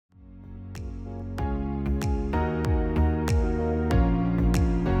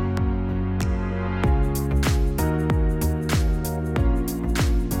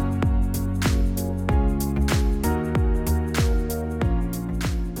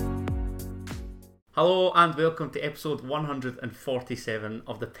Hello and welcome to episode 147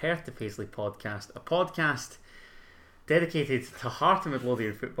 of the Perth to Paisley podcast, a podcast dedicated to Heart and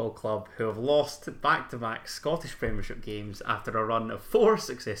Midlothian Football Club, who have lost back-to-back Scottish Premiership games after a run of 4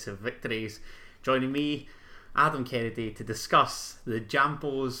 successive victories. Joining me, Adam Kennedy, to discuss the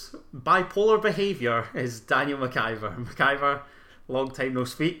Jampo's bipolar behaviour is Daniel McIver. McIver, long time no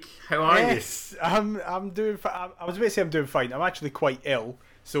speak. How are you? Yes, I'm doing. I was about to say I'm doing fine. I'm actually quite ill.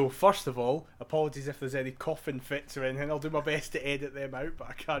 So first of all, apologies if there's any coughing fits or anything. I'll do my best to edit them out, but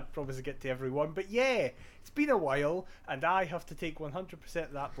I can't promise to get to everyone. But yeah, it's been a while, and I have to take 100%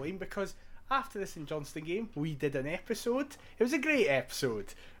 of that blame because after the St Johnstone game, we did an episode. It was a great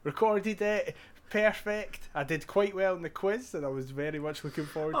episode. Recorded it. Perfect. I did quite well in the quiz, and I was very much looking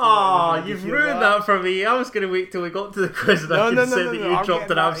forward to it. Oh, you've ruined that for me. I was going to wait till we got to the quiz and I could say that you dropped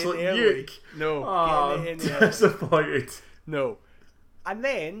an absolute nuke. No, getting it in disappointed. No. And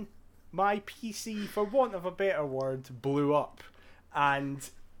then my PC, for want of a better word, blew up, and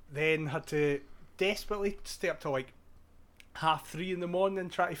then had to desperately stay up till like 3:30 in the morning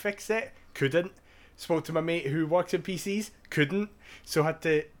and try to fix it. Couldn't. Spoke to my mate who works in PCs. Couldn't. So had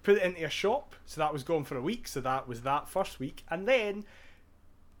to put it into a shop. So that was gone for a week. So that was that first week. And then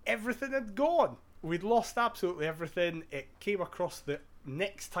everything had gone. We'd lost absolutely everything. It came across the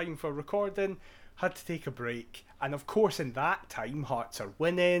next time for recording. Had to take a break. And of course in that time Hearts are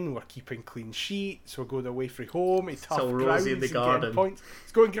winning. We're keeping clean sheets. We're going away from home. It's tough grounds in the and garden. getting points.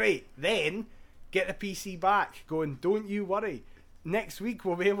 It's going great. Then get the PC back. Going, don't you worry. Next week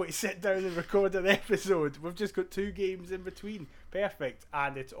we'll be able to sit down and record an episode. We've just got 2 games in between. Perfect.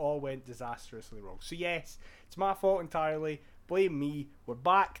 And it all went disastrously wrong. So yes, it's my fault entirely. Blame me. We're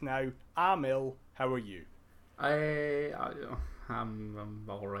back now. I'm ill. How are you? I'm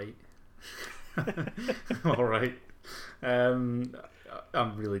alright. Alright. I'm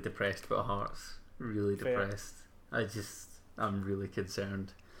really depressed about Hearts. Really depressed. I'm really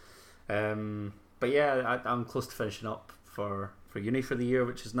concerned. But yeah, I'm close to finishing up for uni for the year,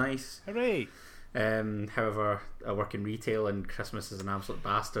 which is nice. Hooray! However, I work in retail and Christmas is an absolute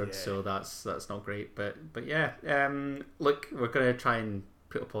bastard, so that's not great. But yeah, look, we're gonna try and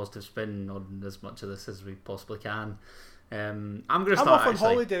put a positive spin on as much of this as we possibly can. I'm off on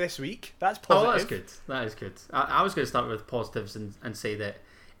holiday this week. That's positive. Oh, that's good. That is good. I was going to start with positives and say that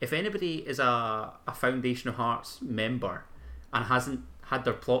if anybody is a Foundation of Hearts member and hasn't had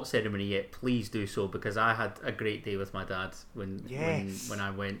their plot ceremony yet, please do so, because I had a great day with my dad when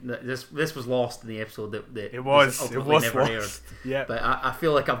I went. This was lost in the episode that it was never lost. aired. Yeah, but I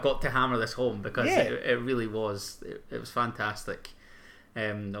feel like I've got to hammer this home because it really was. It was fantastic.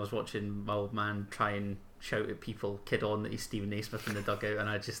 I was watching my old man try and shout at people, kid on that he's Stephen Naismith in the dugout, and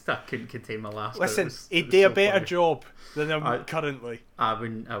I couldn't contain my laughter. Listen, he'd do a better job than I'm currently. I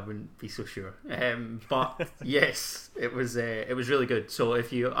wouldn't be so sure. But yes, it was really good. So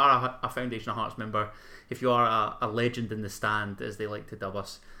if you are a Foundation of Hearts member, if you are a legend in the stand, as they like to dub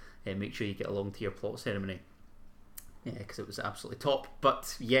us, make sure you get along to your plot ceremony. Yeah, because it was absolutely top.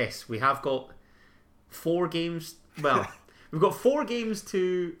 But yes, we have got 4 games. Well, we've got 3 games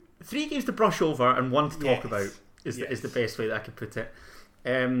to brush over and 1 to talk about is the best way that I could put it.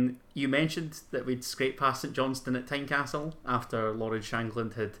 You mentioned that we'd scraped past St Johnstone at Tynecastle after Lauren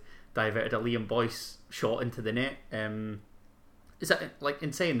Shankland had diverted a Liam Boyce shot into the net. Is that, like,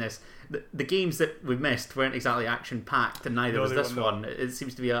 in saying this, the games that we missed weren't exactly action packed, and neither was this one. It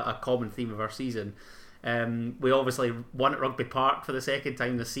seems to be a common theme of our season. We obviously won at Rugby Park for the second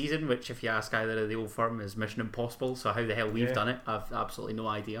time this season, which, if you ask either of the Old Firm, is mission impossible. So how the hell we've done it, I've absolutely no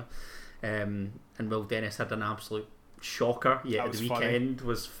idea. And Will Dennis had an absolute shocker. Yeah, the weekend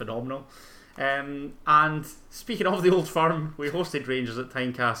was phenomenal. And speaking of the Old Firm, we hosted Rangers at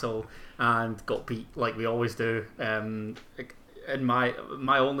Tynecastle and got beat like we always do. And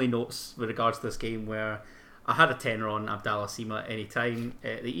my only notes with regards to this game were, I had a tenner on Abdallah Sima any time.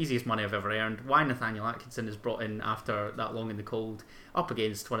 The easiest money I've ever earned. Why Nathaniel Atkinson is brought in after that long in the cold up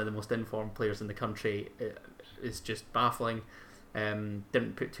against one of the most informed players in the country is just baffling.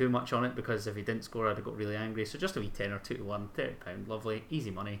 Didn't put too much on it because if he didn't score I'd have got really angry. So just a wee tenner, 2-1, £30, lovely,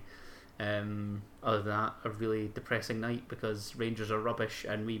 easy money. Other than that, a really depressing night because Rangers are rubbish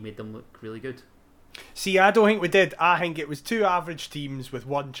and we made them look really good. See, I don't think we did. I think it was 2 average teams with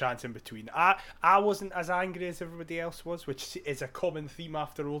 1 chance in between. I wasn't as angry as everybody else was, which is a common theme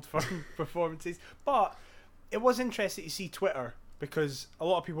after Old Firm performances. But it was interesting to see Twitter, because a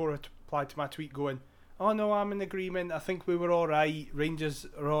lot of people replied to my tweet going, oh no, I'm in agreement, I think we were alright, Rangers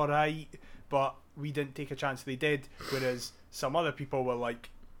are alright, but we didn't take a chance, they did. Whereas some other people were like,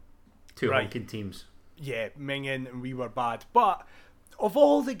 2 ranking teams. Yeah, minging and we were bad. But of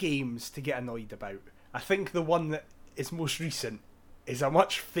all the games to get annoyed about, I think the one that is most recent is a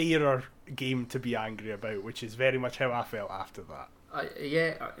much fairer game to be angry about, which is very much how I felt after that.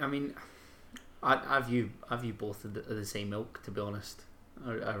 I mean, I view both of the same ilk, to be honest.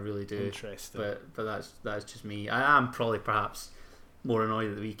 I really do. Interesting. But that's just me. I am probably perhaps more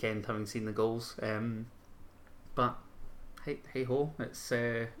annoyed at the weekend having seen the goals. But hey ho,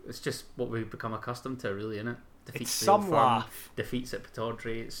 it's just what we've become accustomed to, really, isn't it? It's some laugh. Defeats at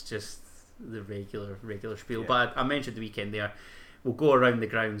Pataudry. It's just the regular spiel. Yeah. But I mentioned the weekend there. We'll go around the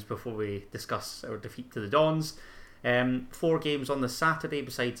grounds before we discuss our defeat to the Dons. 4 games on the Saturday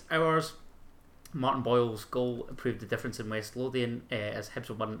besides ours. Martin Boyle's goal proved the difference in West Lothian as Hibs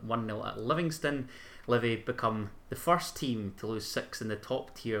won 1-0 at Livingston. Livy become the first team to lose 6 in the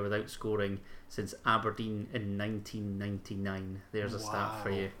top tier without scoring since Aberdeen in 1999. There's a stat for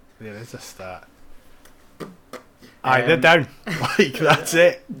you. There is a stat. Aye, they're down. That's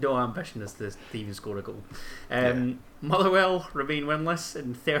it. No ambition is to even score a goal. Motherwell remain winless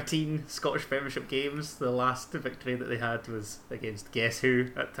in 13 Scottish Premiership games. The last victory that they had was against Guess Who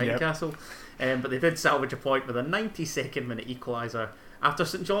at Tynecastle. But they did salvage a point with a 92nd minute equaliser after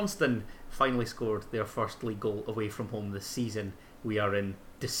St Johnstone finally scored their first league goal away from home this season. We are in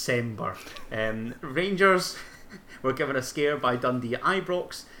December. Rangers were given a scare by Dundee at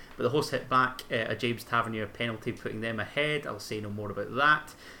Ibrox, but the hosts hit back a James Tavernier penalty, putting them ahead. I'll say no more about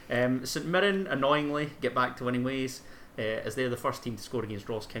that. St Mirren, annoyingly, get back to winning ways, as they're the first team to score against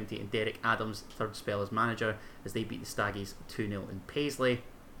Ross County and Derek Adams' third spell as manager, as they beat the Staggies 2-0 in Paisley.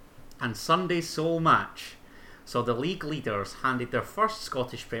 And Sunday's sole match saw the league leaders handed their first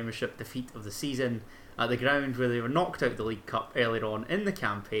Scottish Premiership defeat of the season at the ground where they were knocked out of the League Cup earlier on in the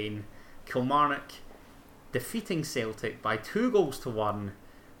campaign. Kilmarnock defeating Celtic by 2-1,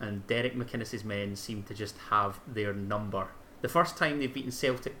 and Derek McInnes's men seem to just have their number. The first time they've beaten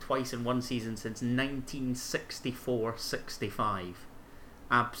Celtic twice in one season since 1964-65.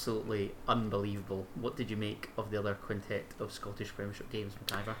 Absolutely unbelievable. What did you make of the other quintet of Scottish Premiership games,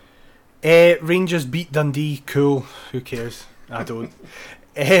 McIver? Rangers beat Dundee. Cool. Who cares? I don't.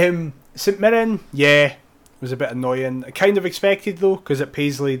 St Mirren, was a bit annoying. I kind of expected though, because at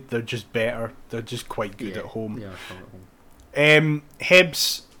Paisley they're just better. They're just quite good at home. Yeah, at home.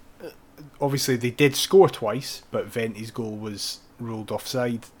 Hibs, obviously they did score twice, but Venti's goal was ruled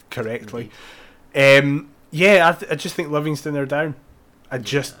offside correctly. I just think Livingston are down. I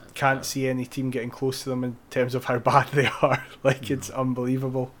just can't see any team getting close to them in terms of how bad they are. It's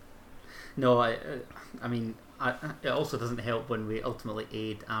unbelievable. No, I mean, it also doesn't help when we ultimately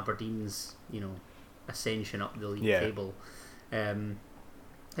aid Aberdeen's, ascension up the league table.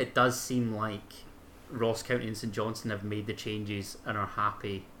 It does seem like Ross County and St Johnstone have made the changes and are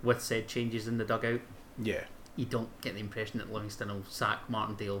happy with said changes in the dugout. Yeah. You don't get the impression that Livingston will sack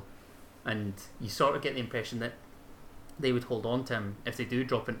Martindale, and you sort of get the impression that they would hold on to him if they do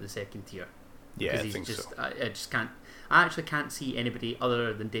drop into the second tier. Yeah, I think so. I actually can't see anybody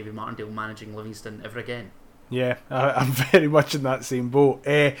other than David Martindale managing Livingston ever again. Yeah, I'm very much in that same boat.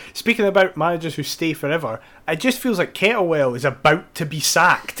 Speaking about managers who stay forever, it just feels like Kettlewell is about to be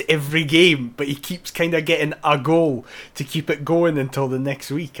sacked every game, but he keeps kind of getting a goal to keep it going until the next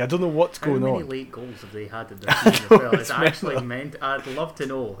week. I don't know what's going on. How many late goals have they had in their season as well? It's actually meant. I'd love to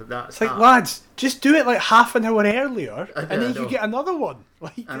know that. It's like, lads, just do it like half an hour earlier, and then you get another one.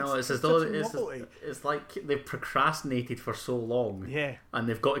 I know, it's as though it's like they've procrastinated for so long, and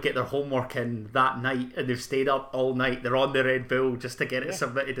they've got to get their homework in that night, and they've stayed up all night. They're on the Red Bull just to get it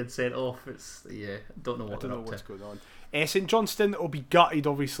submitted and sent off. Don't know what's going on. St Johnstone will be gutted,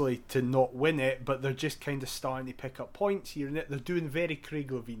 obviously, to not win it, but they're just kind of starting to pick up points here and there. They're doing very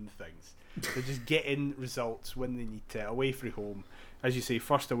Craig Levein things. They're just getting results when they need to, away from home. As you say,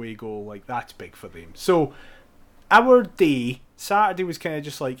 first away goal, that's big for them. So, our day, Saturday was kind of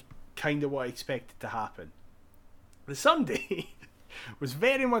just what I expected to happen. The Sunday was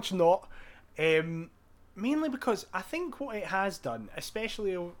very much not, mainly because I think what it has done,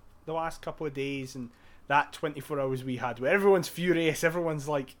 especially the last couple of days and that 24 hours we had, where everyone's furious, everyone's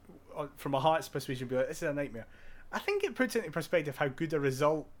from a Hearts perspective, be like, this is a nightmare. I think it puts into perspective how good a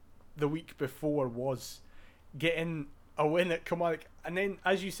result the week before was, getting a win at Kilmarnock, and then,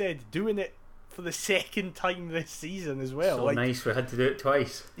 as you said, doing it for the second time this season as well. So nice, we had to do it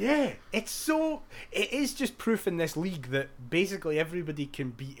twice. Yeah, it is just proof in this league that basically everybody can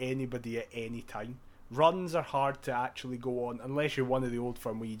beat anybody at any time. Runs are hard to actually go on unless you're one of the old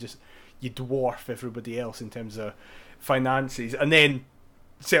firm where you dwarf everybody else in terms of finances, and then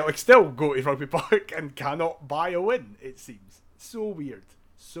Celtic still go to Rugby Park and cannot buy a win. It seems so weird.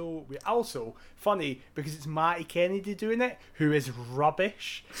 so weird. Also, funny, because it's Matty Kennedy doing it, who is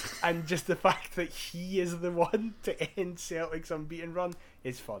rubbish, and just the fact that he is the one to end Celtic's unbeaten run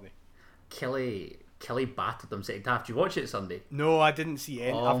is funny. Kelly battered them second half. Did you watch it Sunday? No, I didn't see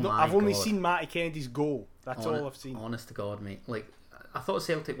any. Oh I've only seen Matty Kennedy's goal. That's all I've seen. Honest to God, mate. Like, I thought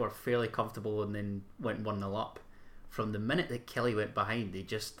Celtic were fairly comfortable and then went 1-0 up. From the minute that Kelly went behind, they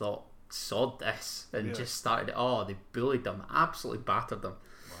just thought, sod this, and just started. They bullied them, absolutely battered them.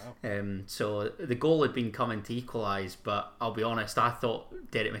 Wow. So the goal had been coming to equalise, but I'll be honest, I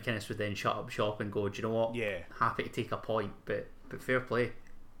thought Derek McInnes would then shut up shop and go, do you know what? Yeah. Happy to take a point, but fair play.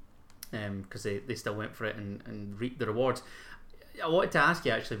 Because they still went for it and reaped the rewards. I wanted to ask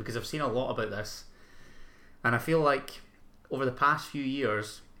you actually, because I've seen a lot about this, and I feel like over the past few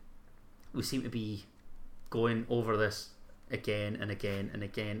years we seem to be going over this again and again and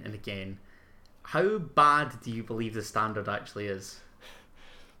again and again. How bad do you believe the standard actually is?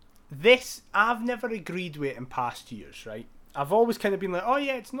 This, I've never agreed with it in past years, right? I've always kind of been like, oh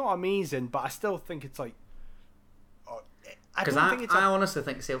yeah, it's not amazing, but I still think it's like, because I honestly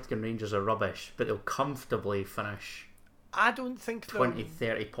think Celtic and Rangers are rubbish, but they'll comfortably finish. I don't think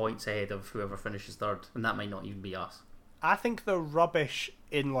 30 points ahead of whoever finishes third, and that might not even be us. I think they're rubbish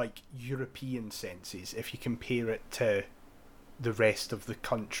in like European senses if you compare it to the rest of the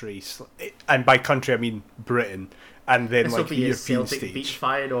countries, and by country I mean Britain, and then this like the European stage. Beat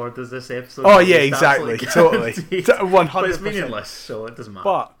Feyenoord does this episode? Oh yeah, exactly, totally, 100%. But it's meaningless, so it doesn't matter.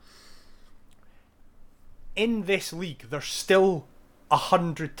 But in this league, they're still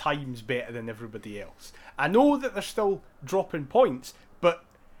 100 times better than everybody else. I know that they're still dropping points, but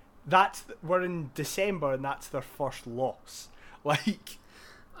we're in December and that's their first loss. Like,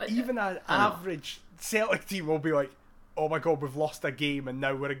 even an average Celtic team will be like, oh my god, we've lost a game and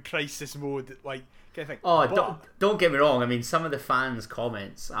now we're in crisis mode. Like, kind of thing. Oh, don't get me wrong. I mean, some of the fans'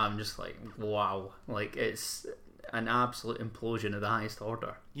 comments, I'm just like, wow. Like, it's an absolute implosion of the highest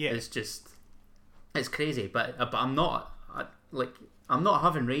order. Yeah. It's crazy. But I'm not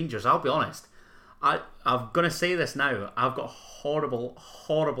having Rangers. I'll be honest. I'm going to say this now. I've got a horrible,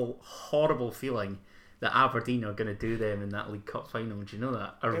 horrible, horrible feeling that Aberdeen are going to do them in that League Cup final. Do you know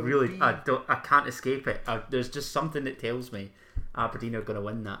that? I can't escape it. There's just something that tells me Aberdeen are going to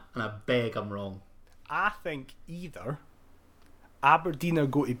win that, and I beg I'm wrong. I think either Aberdeen are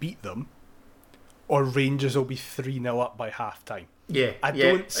going to beat them, or Rangers will be 3-0 up by half time. Yeah, I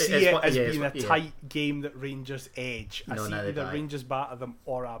don't see it as being a tight game that Rangers edge. I see either Rangers batter them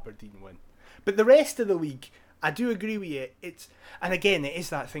or Aberdeen win. But the rest of the league, I do agree with you. And again, it is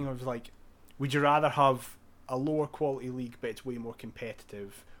that thing of like, would you rather have a lower quality league but it's way more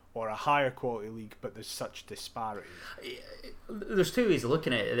competitive, or a higher quality league but there's such disparity? There's two ways of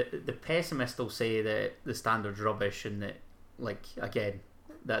looking at it. The pessimist will say that the standard's rubbish, and that, like, again,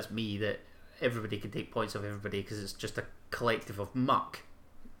 that's me, that everybody can take points off everybody because it's just a collective of muck.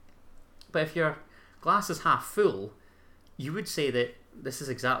 But if your glass is half full, you would say that this is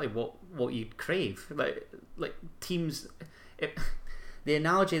exactly what you'd crave. Like teams, the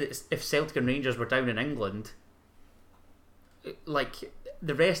analogy that if Celtic and Rangers were down in England, like,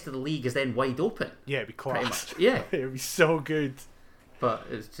 the rest of the league is then wide open. Yeah, it'd be class. Yeah, it'd be so good. But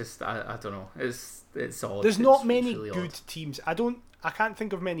it's just I don't know. It's odd. There's not many really good teams. I can't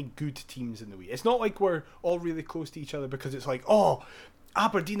think of many good teams in the league. It's not like we're all really close to each other because it's like, oh,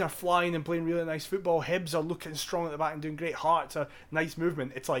 Aberdeen are flying and playing really nice football. Hibs are looking strong at the back and doing great. Hearts are nice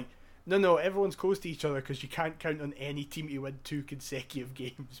movement. It's like, no, everyone's close to each other because you can't count on any team to win 2 consecutive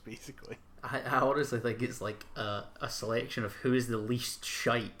games, basically. I honestly think it's like a selection of who is the least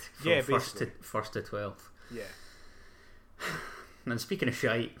shite from first to 12th. Yeah. And speaking of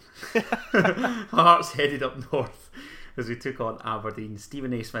shite, Hearts headed up north as we took on Aberdeen.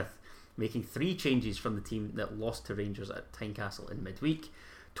 Stephen A. Smith making 3 changes from the team that lost to Rangers at Tynecastle in midweek.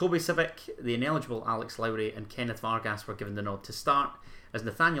 Toby Civic, the ineligible Alex Lowry and Kenneth Vargas were given the nod to start, as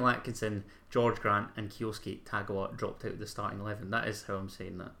Nathaniel Atkinson, George Grant and Kyosuke Tagawa dropped out of the starting 11. That is how I'm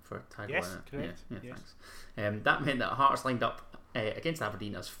saying that for Tagawa. Yes, correct. Yeah, thanks. That meant that Hearts lined up against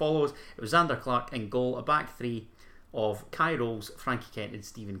Aberdeen as follows. It was Xander Clark in goal, a back 3 of Kai Rolls, Frankie Kent and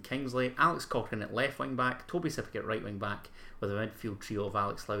Stephen Kingsley, Alex Cochrane at left wing back, Toby Civic at right wing back, with a midfield trio of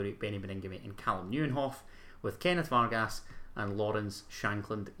Alex Lowry, Benny Beningame and Callum Neuenhoff, with Kenneth Vargas and Lawrence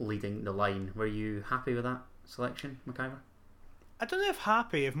Shankland leading the line. Were you happy with that selection, McIver? I don't know if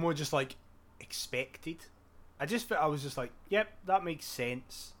happy, if more just like expected. I was just like, yep, that makes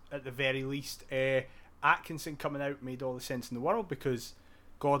sense at the very least. Atkinson coming out made all the sense in the world because,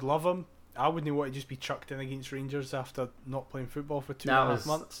 God love him, I wouldn't want to just be chucked in against Rangers after not playing football for 2.5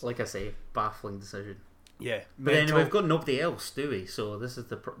 months. Like I say, baffling decision. Yeah, but then we've got nobody else, do we? So this is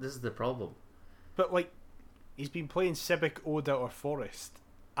the problem. But like, he's been playing Sibbick, Oda, or Forrest.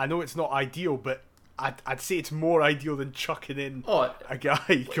 I know it's not ideal, but I'd say it's more ideal than chucking in a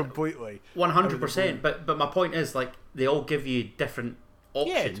guy completely. 100%. But my point is, like, they all give you different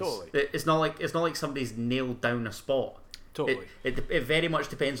options. Yeah, totally. It's not like somebody's nailed down a spot. Totally. It very much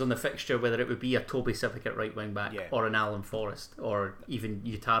depends on the fixture, whether it would be a Toby Sibbick at right wing back, or an Alan Forrest, or even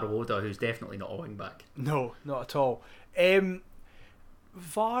Yutaro Oda, who's definitely not a wing back. No, not at all.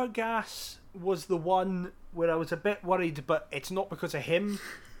 Vargas was the one where I was a bit worried, but it's not because of him.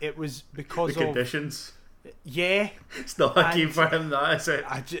 It was because the conditions. Yeah, it's not a game for him. That is it.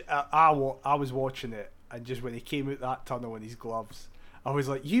 I was watching it, and just when he came out that tunnel in his gloves, I was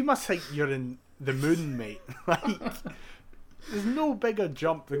like, "You must think you're in the moon, mate." Like, there's no bigger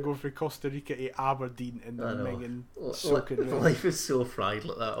jump than going from Costa Rica to Aberdeen in the Mingin soaking rain. Life is so fried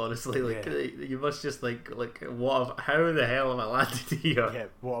like that, honestly. Like, you must just think, how the hell am I landed here? Yeah,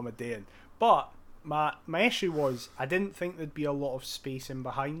 what am I doing? But my issue was, I didn't think there'd be a lot of space in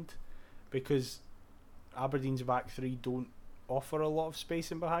behind, because Aberdeen's back three don't offer a lot of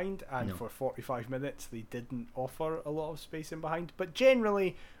space in behind, and for 45 minutes they didn't offer a lot of space in behind. But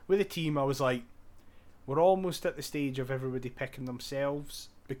generally, with the team, I was like, we're almost at the stage of everybody picking themselves,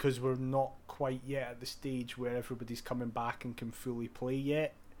 because we're not quite yet at the stage where everybody's coming back and can fully play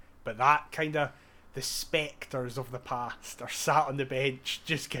yet. But that kind of, the spectres of the past are sat on the bench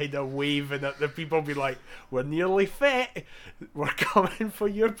just kind of waving at the people, be like, we're nearly fit, we're coming for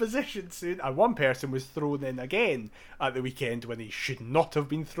your position soon. And one person was thrown in again at the weekend when he should not have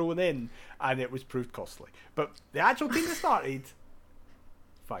been thrown in, and it was proved costly. But the actual team that started,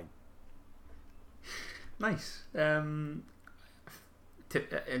 fine. Nice. In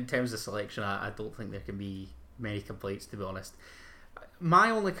terms of selection, I don't think there can be many complaints, to be honest. My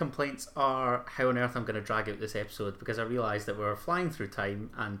only complaints are how on earth I'm going to drag out this episode, because I realised that we're flying through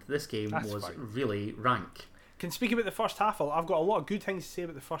time and this game was really rank. Can speak about the first half. I've got a lot of good things to say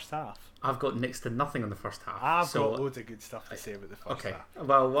about the first half. I've got next to nothing on the first half. I've got loads of good stuff to say about the first half.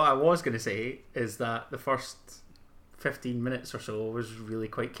 Well, what I was going to say is that the first 15 minutes or so was really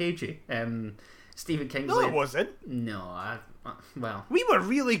quite cagey. Stephen Kingsley. No, it wasn't. No, well, we were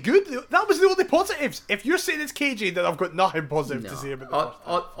really good. That was the only positives. If you're saying it's cagey, then I've got nothing positive to say about the first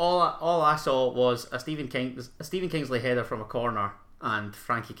half. All I saw was a Stephen Kingsley header from a corner and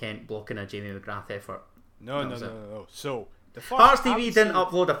Frankie Kent blocking a Jamie McGrath effort. No. So Hearts TV didn't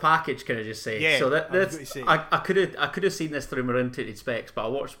upload a package, can I just say? Yeah, so I could have seen this through my untutored specs, but I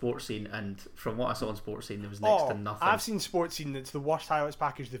watched Sports Scene, and from what I saw on Sports Scene, there was next to nothing. I've seen Sports Scene. It's the worst highlights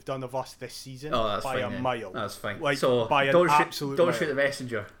package they've done of us this season by a mile. That's fine. Like, so by an absolute don't mile. shoot the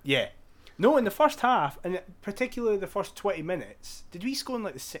messenger. Yeah. No, in the first half, and particularly the first 20 minutes, did we score in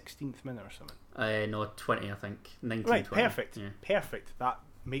like the 16th minute or something? No, 20, I think. 19, right, 20. perfect. Yeah. Perfect. That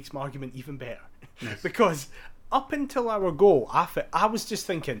makes my argument even better. Nice. Because up until our goal, I was just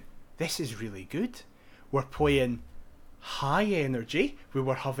thinking, this is really good. We're playing high energy. We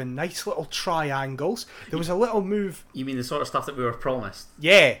were having nice little triangles. There was a little move. You mean the sort of stuff that we were promised?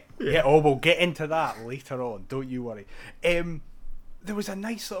 Yeah. Oh, we'll get into that later on. Don't you worry. There was a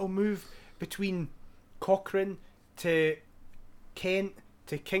nice little move between Cochrane to Kent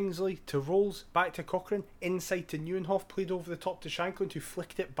to Kingsley to Rolls, back to Cochrane, inside to Neuenhoff, played over the top to Shankland, who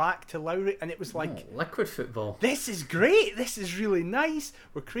flicked it back to Lowry, and it was like, liquid football. This is great. This is really nice.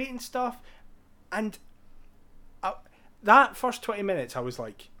 We're creating stuff, and that first 20 minutes, I was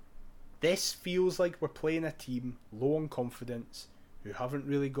like, this feels like we're playing a team low on confidence, who haven't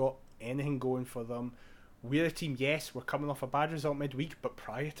really got anything going for them. We're a team, yes, we're coming off a bad result midweek, but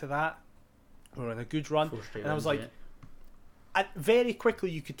prior to that, we're on a good run. And I was like, very quickly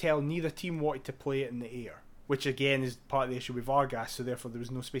you could tell neither team wanted to play it in the air, which again is part of the issue with Vargas, so therefore there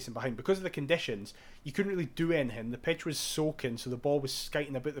was no space in behind. Because of the conditions, you couldn't really do anything. The pitch was soaking, so the ball was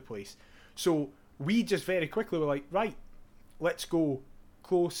skiting about the place. So we just very quickly were like, right, let's go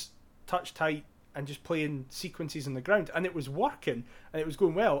close, touch tight, and just playing sequences on the ground. And it was working, and it was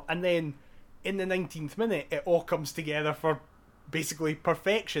going well. And then in the 19th minute, it all comes together for basically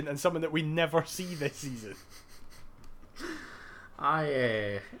perfection, and something that we never see this season.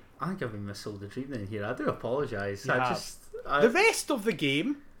 I think I've been missold the dream in here. I do apologise. The rest of the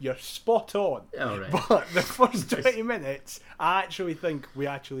game, you're spot on. Oh, right. But the first 20 minutes, I actually think we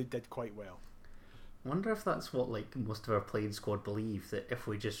actually did quite well. I wonder if that's what most of our playing squad believe, that if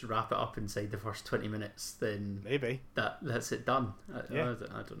we just wrap it up inside the first 20 minutes, then maybe that's it done. I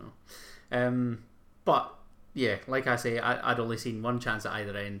don't know. But yeah, like I say, I'd only seen one chance at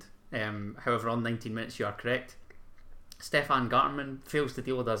either end. However, on 19 minutes, you are correct. Stefan Gartman fails to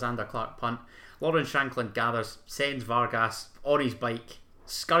deal with a Xander Clark punt. Lawrence Shanklin gathers, sends Vargas on his bike,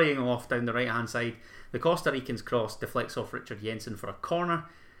 scurrying off down the right hand side. The Costa Rican's cross deflects off Richard Jensen for a corner.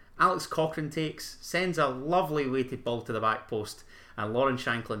 Alex Cochrane takes, sends a lovely weighted ball to the back post, and Lawrence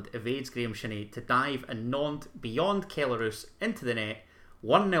Shanklin evades Graham Shinney to dive and nod beyond Kellerus into the net.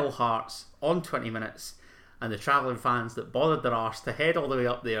 1-0 Hearts on 20 minutes, and the travelling fans that bothered their arse to head all the way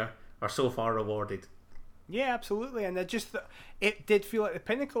up there are so far rewarded. Yeah, absolutely. And it did feel like the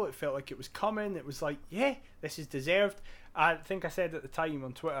pinnacle. It felt like it was coming. It was like, yeah, this is deserved. I think I said at the time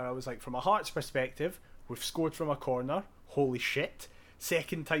on Twitter, I was like, from a Hearts perspective, we've scored from a corner. Holy shit.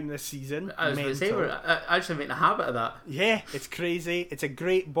 Second time this season. I was going to say, we're actually making a habit of that. Yeah, it's crazy. It's a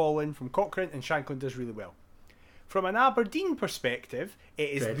great ball in from Cochrane, and Shanklin does really well. From an Aberdeen perspective, it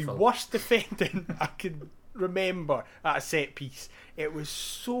is Dreadful. the worst defending I can remember at a set piece. It was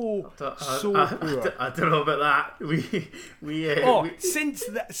so poor. I don't know about that.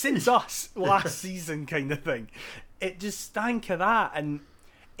 Since us last season kind of thing, it just stank of that, and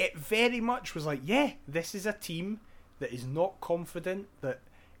it very much was like, yeah, this is a team that is not confident, that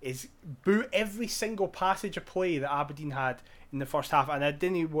is every single passage of play that Aberdeen had in the first half, and I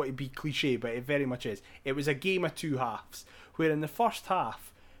didn't want to be cliche, but it very much is. It was a game of two halves, where in the first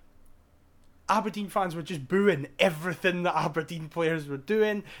half, Aberdeen fans were just booing everything that Aberdeen players were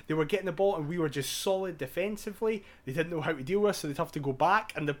doing. They were getting the ball and we were just solid defensively. They didn't know how to deal with us, so they'd have to go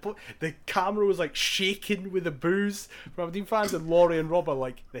back, and the camera was like shaking with the boos from Aberdeen fans, and Laurie and Rob are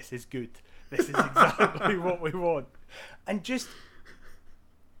like, this is good. This is exactly what we want. And just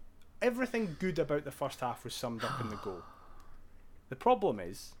everything good about the first half was summed up in the goal. The problem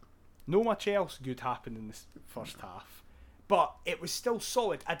is, not much else good happened in this first half, but it was still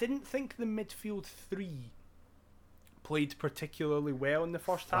solid. I didn't think the midfield three played particularly well in the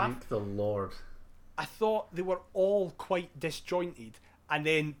first half. Thank the Lord. I thought they were all quite disjointed, and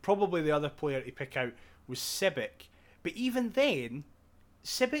then probably the other player to pick out was Sibic. But even then,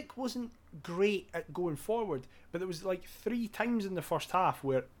 Sibic wasn't great at going forward, but there was like 3 times in the first half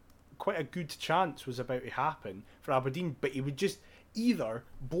where quite a good chance was about to happen for Aberdeen, but he would just either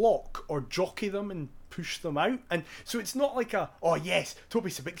block or jockey them and push them out. And so it's not like oh yes, Toby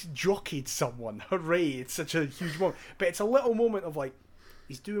Sibic's jockeyed someone, hooray, it's such a huge moment, but it's a little moment of like,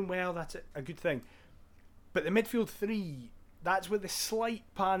 he's doing well, that's a good thing. But the midfield three, that's where the slight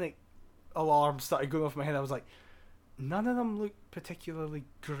panic alarm started going off in my head. I was like, none of them look particularly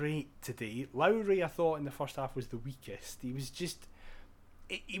great today. Lowry, I thought in the first half was the weakest. He was just,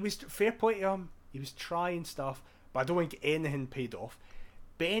 he was fair play to him, he was trying stuff, but I don't think anything paid off.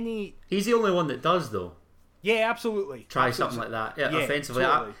 Benny, he's the only one that does, though. Yeah, absolutely. Try something like that. Yeah, offensively.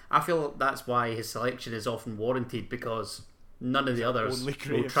 Totally. I feel that's why his selection is often warranted, because none of the others only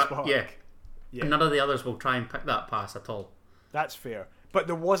will try. spark. Yeah. Yeah, none of the others will try and pick that pass at all. That's fair. But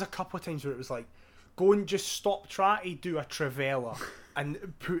there was a couple of times where it was like, go and just stop trying to do a Trivela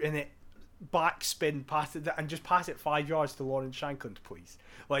and put in it backspin, pass it, and just pass it 5 yards to Lawrence Shanklin, please.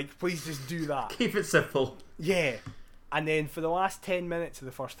 Like, please just do that. Keep it simple. Yeah. And then for the last 10 minutes of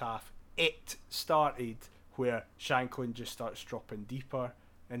the first half, it started where Shanklin just starts dropping deeper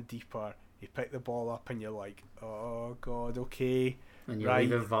and deeper. You pick the ball up and you're like, oh God, okay. And you're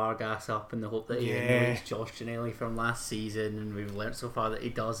leaving Vargas up in the hope that he knows Josh Ginnelly from last season, and we've learnt so far that he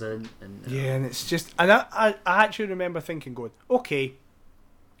doesn't. And and it's just, and I actually remember thinking, going, okay,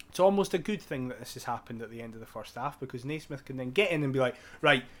 it's almost a good thing that this has happened at the end of the first half, because Naismith can then get in and be like,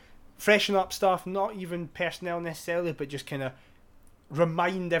 right, freshen up stuff, not even personnel necessarily, but just kind of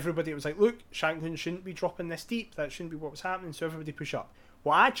remind everybody. It was like, look, Shanklin shouldn't be dropping this deep, that shouldn't be what was happening, so everybody push up.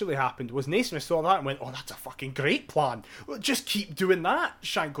 What actually happened was Naismith saw that and went, oh, that's a fucking great plan. Well, just keep doing that,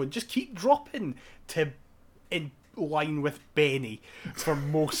 Shanklin. Just keep dropping to in line with Benny for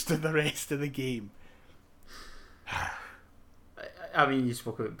most of the rest of the game. I mean, you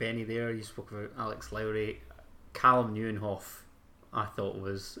spoke about Benny there, you spoke about Alex Lowry. Callum Neuenhoff, I thought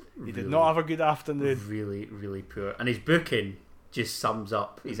was He did not have a good afternoon. Really, really poor. And his booking just sums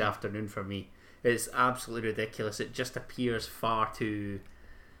up his afternoon for me. It's absolutely ridiculous. It just appears far too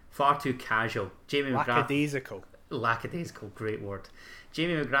casual. Jamie McGrath, lackadaisical, great word.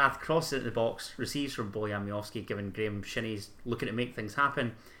 Jamie McGrath crosses it in the box, receives from Bojan Miovski, giving Graham Shinney's looking to make things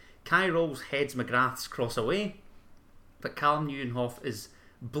happen. Kai Rolls heads McGrath's cross away, but Callum Neuenhoff is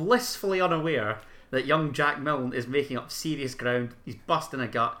blissfully unaware that young Jack Milne is making up serious ground. He's busting a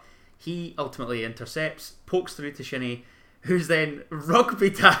gut. He ultimately intercepts, pokes through to Shinney, who's then rugby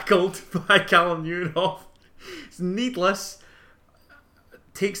tackled by Callum Neuenhoff. It's needless.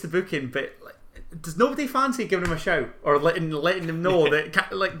 Takes the booking, but does nobody fancy giving him a shout or letting him know that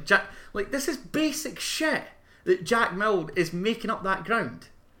Jack, this is basic shit. that Jack Milne is making up that ground.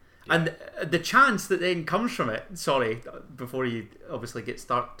 And the chance that then comes from it, sorry, before you obviously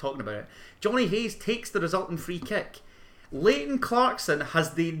start talking about it, Johnny Hayes takes the resulting free kick. Leighton Clarkson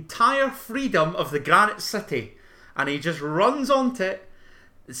has the entire freedom of the Granite City, and he just runs onto it,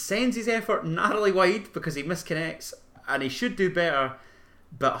 sends his effort narrowly wide because he misconnects, and he should do better.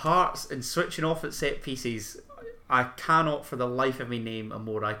 But Hearts, in switching off at set pieces, I cannot for the life of me name a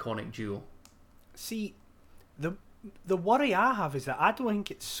more iconic duo. See, the worry I have is that I don't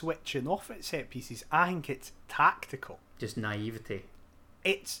think it's switching off at set pieces. I think it's tactical. Just naivety.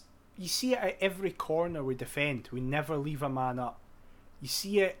 You see it at every corner we defend. We never leave a man up. You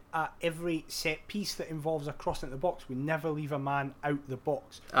see it at every set piece that involves a crossing at the box. We never leave a man out the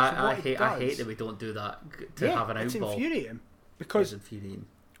box. I hate that we don't do that to have an out ball. It's infuriating. Because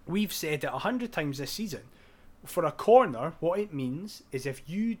we've said it 100 times this season. For a corner, what it means is if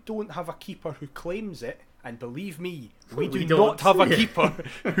you don't have a keeper who claims it, and believe me, we do not have a keeper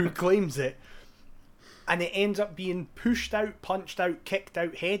who claims it, and it ends up being pushed out, punched out, kicked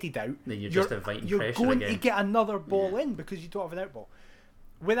out, headed out, then you're just inviting pressure again. You're going to get another ball in because you don't have an out ball.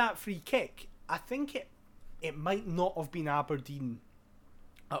 With that free kick, I think it might not have been Aberdeen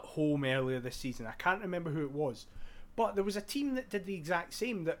at home earlier this season. I can't remember who it was. But there was a team that did the exact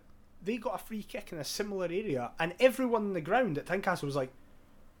same, that they got a free kick in a similar area, and everyone on the ground at Tynecastle was like,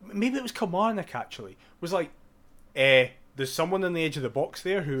 maybe it was Kilmarnock actually, was like, there's someone on the edge of the box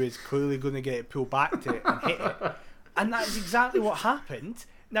there who is clearly going to get it pulled back to it and hit it. And that is exactly what happened.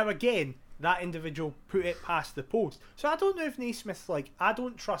 Now again, that individual put it past the post. So I don't know if Naismith's like, I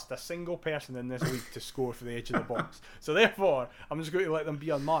don't trust a single person in this league to score for the edge of the box. So therefore, I'm just going to let them be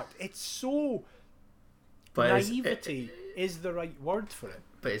unmarked. It's so... But naivety is the right word for it.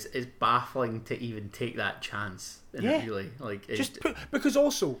 But it's baffling to even take that chance. Really, like because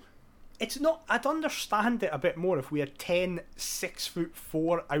also, it's not. I'd understand it a bit more if we had 10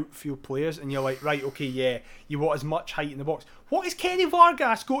 6'4" outfield players, and you're like, right, okay, yeah, you want as much height in the box. What is Kenny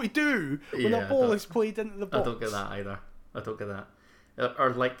Vargas going to do when a ball is played into the box? I don't get that either. I don't get that.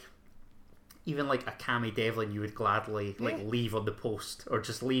 Or like, even like a Cammy Devlin, you would gladly leave on the post, or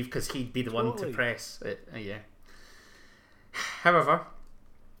just leave because he'd be the one to press it. Yeah. However,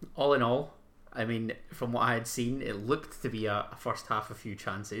 all in all, I mean, from what I had seen, it looked to be a first half a few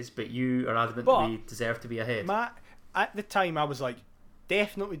chances, but you are adamant that we deserve to be ahead. Matt, at the time, I was like,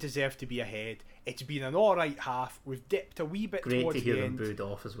 definitely deserve to be ahead. It's been an alright half. We've dipped a wee bit towards the end. Great to hear them booed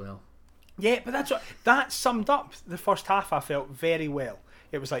off as well. Yeah, but that summed up the first half, I felt, very well.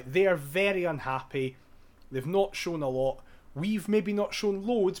 It was like, they're very unhappy. They've not shown a lot. We've maybe not shown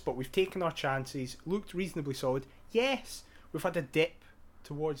loads, but we've taken our chances. Looked reasonably solid. Yes, we've had a dip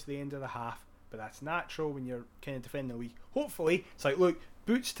towards the end of the half, but that's natural when you're kind of defending the league. Hopefully, it's like, look,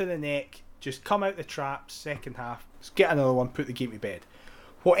 boots to the neck, just come out the traps, second half, let's get another one, put the game to bed.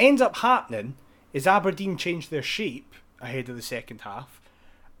 What ends up happening is Aberdeen change their shape ahead of the second half,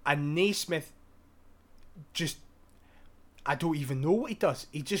 and Naismith just, I don't even know what he does.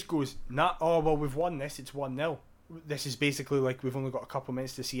 He just goes, we've won this, it's 1-0. This is basically like we've only got a couple of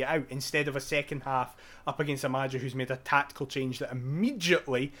minutes to see it out, instead of a second half up against a manager who's made a tactical change that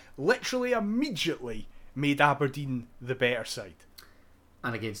literally immediately made Aberdeen the better side.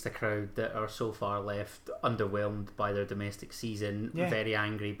 And against a crowd that are so far left underwhelmed by their domestic season, very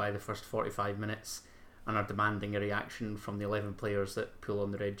angry by the first 45 minutes, and are demanding a reaction from the 11 players that pull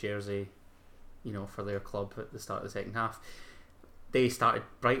on the red jersey, for their club at the start of the second half. They started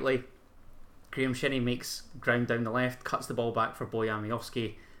brightly. Graham Shinnie makes ground down the left, cuts the ball back for Bojan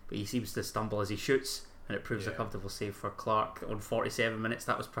Miovski, but he seems to stumble as he shoots, and it proves a comfortable save for Clark. On 47 minutes,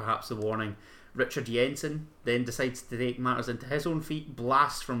 that was perhaps the warning. Richard Jensen then decides to take matters into his own feet,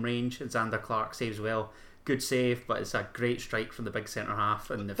 blasts from range, and Xander Clark saves well. Good save, but it's a great strike from the big centre half.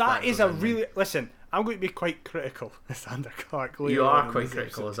 And that is a really... Listen, I'm going to be quite critical of Xander Clark. You are quite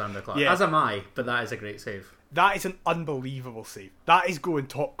critical of Xander Clark. As am I, but that is a great save. That is an unbelievable save. That is going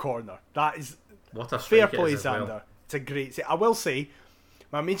top corner. That is... What a fair play, Xander. Well. It's a great save. I will say,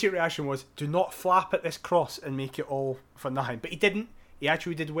 my immediate reaction was, do not flap at this cross and make it all for nothing. But he didn't. He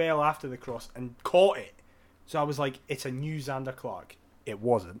actually did well after the cross and caught it. So I was like, it's a new Xander Clark. It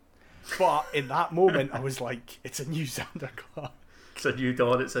wasn't. But in that moment, I was like, it's a new Xander Clark. It's a new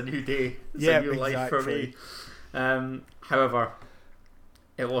dawn. It's a new day. It's a new life for me. However,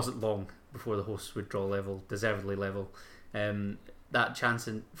 it wasn't long before the hosts would draw level, deservedly level. That chance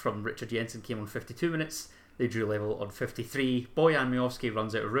from Richard Jensen came on 52 minutes. They drew level on 53. Bojan Miovski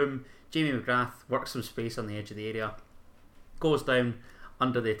runs out of room. Jamie McGrath works some space on the edge of the area. Goes down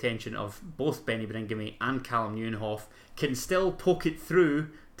under the attention of both Benny Bringamy and Callum Neuenhoff. Can still poke it through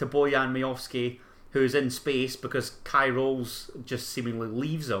to Bojan Miovski, who's in space because Kai Rolls just seemingly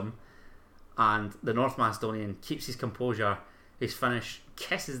leaves him, and the North Macedonian keeps his composure. His finish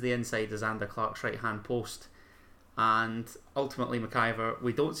kisses the inside of Xander Clark's right hand post, and ultimately McIver,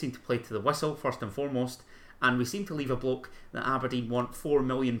 we don't seem to play to the whistle first and foremost, and we seem to leave a bloke that Aberdeen want £4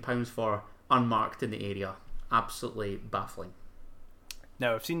 million for unmarked in the area. Absolutely baffling.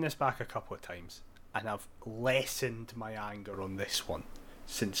 Now, I've seen this back a couple of times, and I've lessened my anger on this one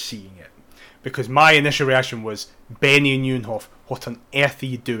since seeing it. Because my initial reaction was, Benny and Neuenhoff, what on earth are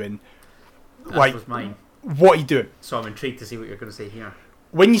you doing? That was mine. What are you doing? So I'm intrigued to see what you're going to say here.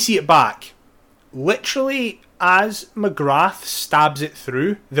 When you see it back, literally as McGrath stabs it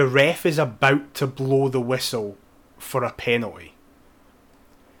through, the ref is about to blow the whistle for a penalty.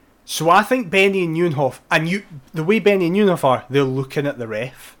 So I think Benny and Neuenhoff, and the way Benny and Neuenhoff are, they're looking at the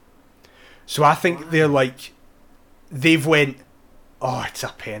ref. So I think they're like, they've went, oh, it's a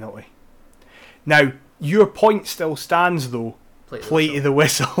penalty. Now, your point still stands though, play to the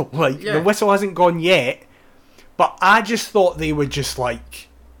whistle. The whistle hasn't gone yet, but I just thought they were just like,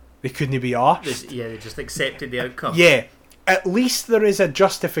 they couldn't be arsed. They just accepted the outcome. Yeah, at least there is a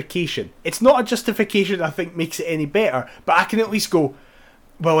justification. It's not a justification I think makes it any better, but I can at least go,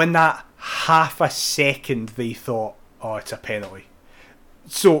 well, in that half a second they thought, oh, it's a penalty.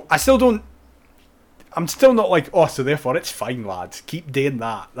 So I'm still not like, oh, so therefore it's fine, lads. Keep doing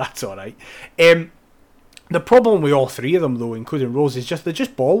that. That's alright. The problem with all three of them, though, including Rose, is just they're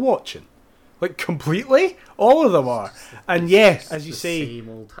just ball watching. Like, completely. All of them are. And yeah, as you say...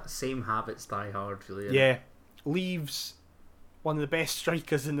 Same habits die hard, really. Yeah. Leaves one of the best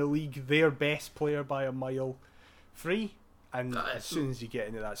strikers in the league, their best player by a mile, free. And as soon as you get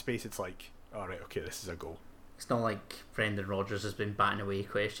into that space, it's like, alright, okay, this is a goal. It's not like Brendan Rodgers has been batting away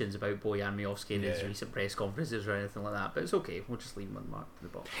questions about Bojan Miovski in his recent press conferences or anything like that, but it's okay. We'll just leave him unmarked in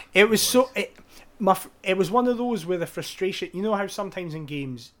the box. It was one of those where the frustration. You know how sometimes in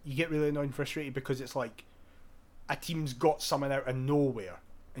games you get really annoyed and frustrated because it's like a team's got something out of nowhere,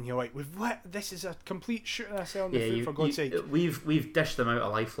 and you're like, this is a complete shooting ourselves in the foot, for God's sake. We've dished them out a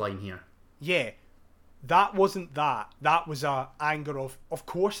lifeline here. Yeah. That wasn't that. That was a anger of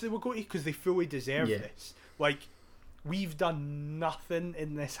course they were going to, because they fully deserve this. Like, we've done nothing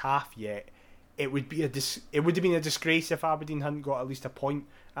in this half yet. It would have been a disgrace if Aberdeen hadn't got at least a point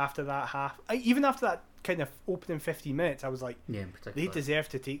after that half. Even after that kind of opening 15 minutes, I was like, they deserve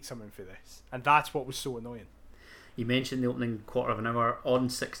to take something for this. And that's what was so annoying. You mentioned the opening quarter of an hour. On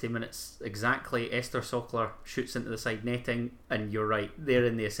 60 minutes exactly, Esther Sockler shoots into the side netting, and you're right, they're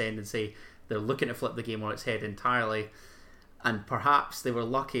in the ascendancy. They're looking to flip the game on its head entirely, and perhaps they were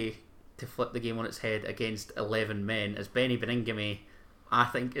lucky to flip the game on its head against 11 men, as Benny Beningame, I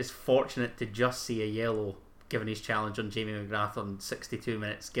think, is fortunate to just see a yellow given his challenge on Jamie McGrath on 62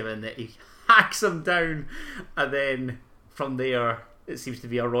 minutes, given that he hacks him down, and then from there it seems to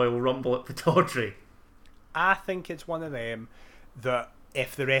be a royal rumble at Pataudry. I think it's one of them that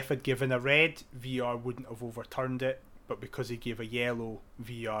if the ref had given a red, VR wouldn't have overturned it, but because he gave a yellow,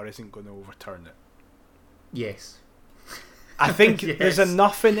 VR isn't going to overturn it. Yes. I think yes. There's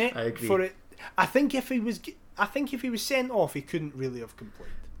enough in it for it. I think if he was sent off, he couldn't really have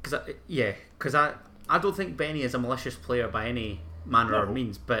complained. Because I don't think Benny is a malicious player by any manner or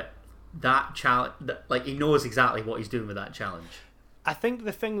means, but that challenge, like, he knows exactly what he's doing with that challenge. I think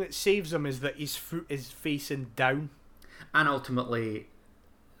the thing that saves him is that his foot is facing down, and ultimately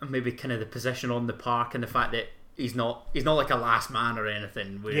maybe kind of the position on the park and the fact that he's not like a last man or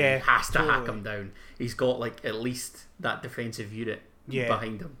anything where he has to hack him down. He's got like at least that defensive unit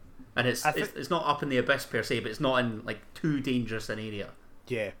behind him, and it's not up in the abyss per se, but it's not in like too dangerous an area.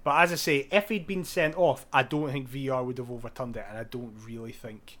 Yeah, but as I say, if he'd been sent off, I don't think VR would have overturned it, and I don't really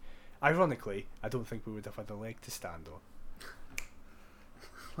think, ironically, I don't think we would have had a leg to stand on.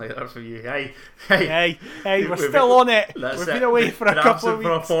 Like that for you. Hey, we're still on it. We've been away for a couple of weeks.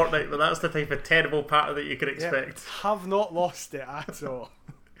 For a fortnight, but that's the type of terrible patter that you can expect. Have not lost it at all.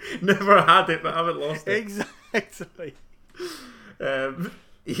 Never had it, but haven't lost it. Exactly.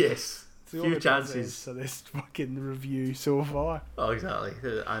 Yes. Few chances for this fucking review so far. Oh, exactly.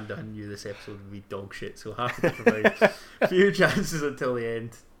 And I knew this episode would be dog shit, so happy to provide few chances until the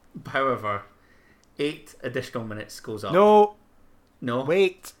end. However, 8 additional minutes goes up. No?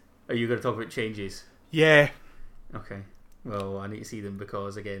 Wait. Are you going to talk about changes? Yeah. Okay. Well, I need to see them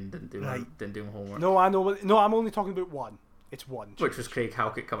because, again, didn't do my homework. No, I know. No, I'm only talking about one. It's one change. Which was Craig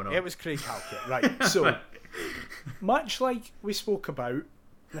Halkett coming on. It was Craig Halkett, right. So, much like we spoke about,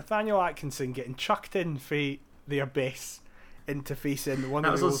 Nathaniel Atkinson getting chucked in for the abyss into facing one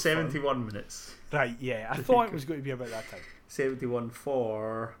of the That was on 71 minutes. Right, yeah. I thought it was going to be about that time. 71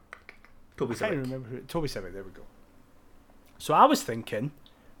 for Toby I can't Civic. remember who. Toby Civic. There we go. So I was thinking,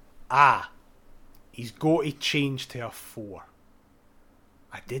 he's got to change to a 4.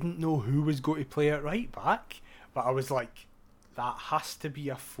 I didn't know who was going to play at right back, but I was like, that has to be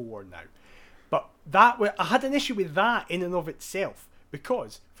a 4 now. But I had an issue with that in and of itself,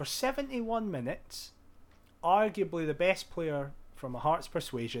 because for 71 minutes, arguably the best player from a Hearts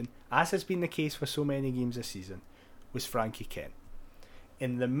persuasion, as has been the case for so many games this season, was Frankie Kent.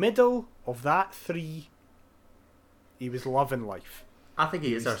 In the middle of that 3, he was loving life. I think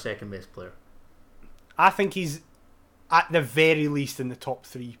he is our second best player. I think he's at the very least in the top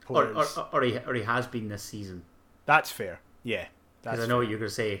 3 players. Or he has been this season. That's fair. Yeah. Because I know what you're going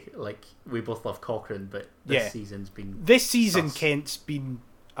to say. Like, we both love Cochrane, but this season's been... This season, Kent's been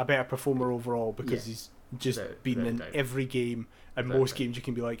a better performer overall because he's just been in every game, and most games you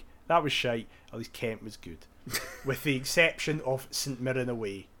can be like, that was shite, at least Kent was good. With the exception of St Mirren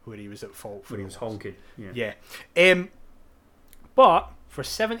away, where he was at fault for when he was honking. Yeah. But for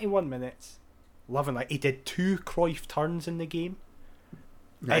 71 minutes, loving he did 2 Cruyff turns in the game.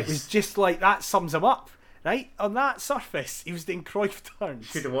 Nice. It was just like, that sums him up. Right? On that surface, he was doing Cruyff turns.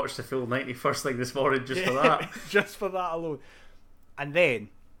 Should have watched the full 91st thing this morning just for that. Just for that alone. And then,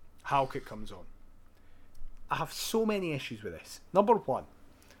 Halkett comes on. I have so many issues with this. Number 1,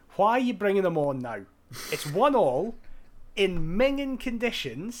 why are you bringing him on now? It's 1-1 in minging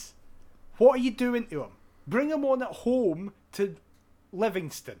conditions. What are you doing to him? Bring him on at home to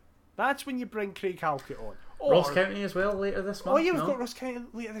Livingston. That's when you bring Craig Halkett on. Or, Ross County as well later this month. Oh, yeah, we've got Ross County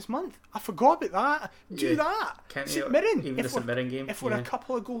later this month. I forgot about that. Do that. St Mirren. Even the St Mirren game. If we're a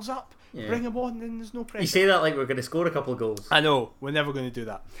couple of goals up, bring him on, then there's no pressure. You say that like we're going to score a couple of goals. I know. We're never going to do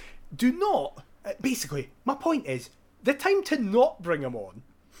that. Do not... Basically, my point is, the time to not bring him on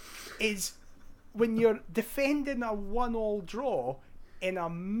is when you're defending a 1-1 draw in a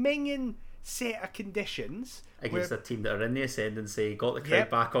minging set of conditions against a team that are in the ascendancy, got the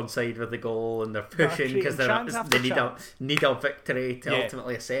crowd back on side with the goal, and they're pushing because they need a victory to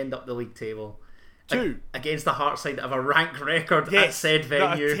ultimately ascend up the league table. 2 against the Hearts side that have a rank record at said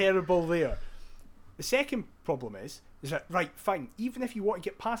venue. That are terrible there. The second problem is that right, fine, even if you want to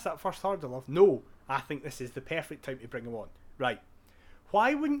get past that first hurdle of no, I think this is the perfect time to bring him on. Right.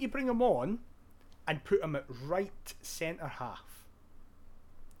 Why wouldn't you bring him on and put him at right centre half?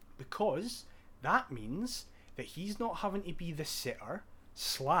 Because that means that he's not having to be the sitter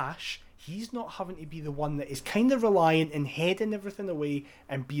 / he's not having to be the one that is kind of reliant in heading everything away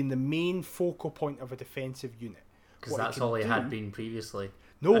and being the main focal point of a defensive unit. Because that's all he had been previously.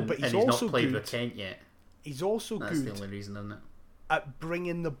 No, but he's also not played good. with Kent yet. He's also that's good. That's the only reason, isn't it? At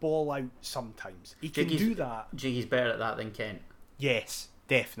bringing the ball out sometimes. He can do that. Jiggy's better at that than Kent. Yes,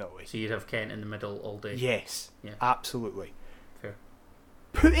 definitely. So you'd have Kent in the middle all day. Yes, absolutely. Fair.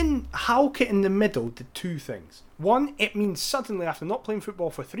 Putting Halkett in the middle did 2 things. 1, it means suddenly after not playing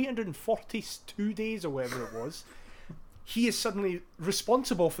football for 342 days or whatever it was, he is suddenly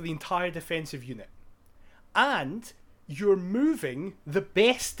responsible for the entire defensive unit. And you're moving the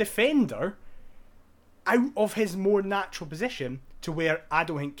best defender out of his more natural position to where I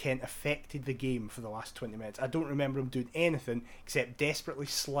don't think Kent affected the game for the last 20 minutes. I don't remember him doing anything except desperately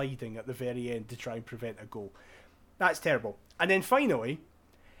sliding at the very end to try and prevent a goal. That's terrible. And then finally,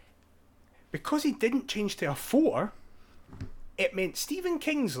 because he didn't change to a 4, it meant Stephen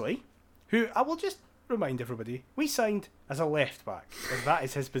Kingsley, who I will just remind everybody, we signed as a left back, because that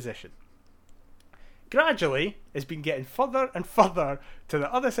is his position, gradually has been getting further and further to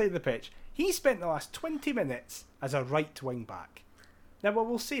the other side of the pitch. He spent the last 20 minutes as a right wing back. Now, I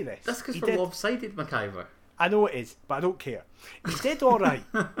will say this. That's because we're lopsided, McIver. I know it is, but I don't care. He did alright,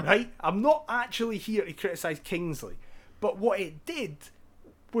 right? I'm not actually here to criticise Kingsley, but what it did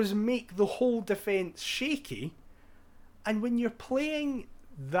was make the whole defence shaky, and when you're playing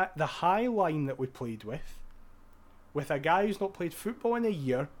the high line that we played with a guy who's not played football in a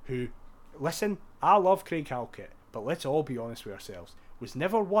year, who, listen, I love Craig Halkett, but let's all be honest with ourselves, was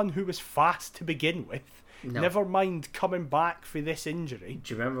never one who was fast to begin with. No. Never mind coming back for this injury.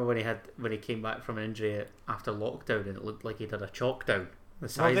 Do you remember when he came back from an injury after lockdown and it looked like he'd had a chalk down? The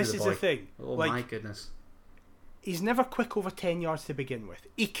size this of the is boy. the thing. Oh my goodness. He's never quick over 10 yards to begin with.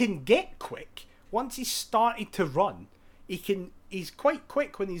 He can get quick once he's started to run. He's quite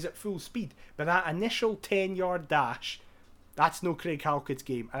quick when he's at full speed, but that initial 10-yard dash, that's no Craig Halkett's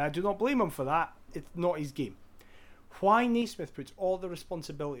game, and I do not blame him for that. It's not his game. Why Naismith puts all the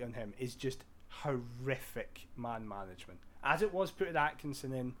responsibility on him is just horrific man management. As it was putting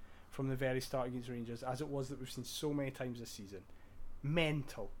Atkinson in from the very start against Rangers, as it was that we've seen so many times this season.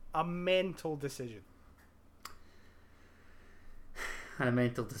 A mental decision. kind of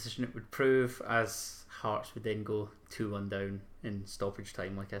mental decision it would prove, as Hearts would then go 2-1 down in stoppage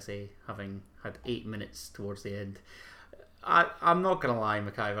time, like I say, having had 8 minutes towards the end. I'm not going to lie,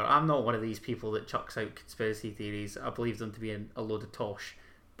 McIver, I'm not one of these people that chucks out conspiracy theories. I believe them to be a load of tosh.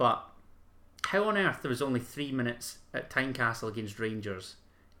 But how on earth there was only 3 minutes at Tynecastle against Rangers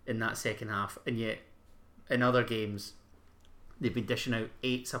in that second half, and yet in other games they've been dishing out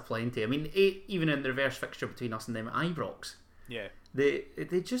 8s aplenty. I mean, 8 even in the reverse fixture between us and them at Ibrox. Yeah. They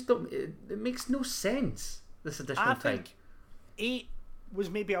just don't. It makes no sense, this additional time. I think 8 was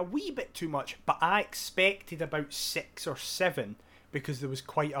maybe a wee bit too much, but I expected about 6 or 7 because there was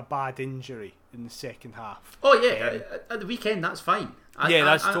quite a bad injury in the second half. Oh yeah, at the weekend that's fine.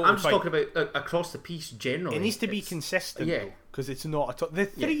 That's totally I'm just fine. talking about across the piece generally. It needs to be consistent, though, because it's not. The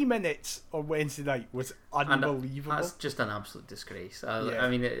 3 minutes on Wednesday night was unbelievable. That's just an absolute disgrace. I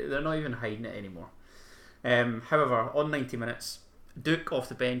mean, they're not even hiding it anymore. However, on 90 minutes, Duke off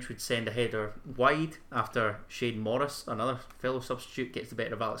the bench would send a header wide after Shane Morris, another fellow substitute, gets the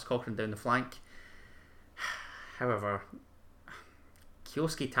better of Alex Cochrane down the flank. However,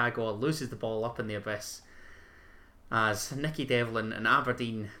 Kioski Tagoa loses the ball up in the abyss as Nicky Devlin and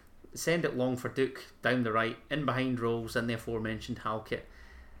Aberdeen send it long for Duke down the right, in behind Rolls and the aforementioned Halkett.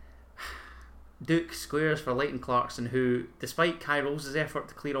 Duke squares for Leighton Clarkson, who, despite Kai Rolls' effort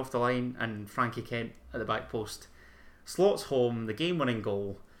to clear off the line and Frankie Kent at the back post, slots home the game-winning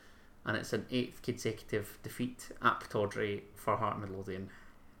goal, and it's an 8th consecutive defeat at Pittodrie for Heart Midlothian.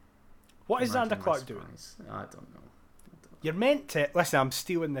 What is Xander Clark doing? I don't know. You're meant to... Listen, I'm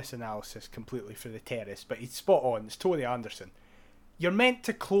stealing this analysis completely for the terrace, but he's spot on. It's Tony Anderson. You're meant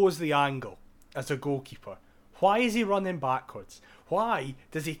to close the angle as a goalkeeper. Why is he running backwards? Why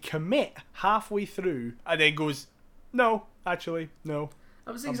does he commit halfway through and then goes, no, actually, no.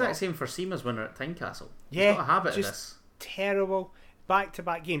 That was the exact same for Seema's winner at Tynecastle. Yeah, he's got a habit of this. Terrible.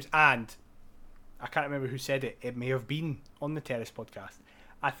 Back-to-back games. And I can't remember who said it. It may have been on the Terrace podcast.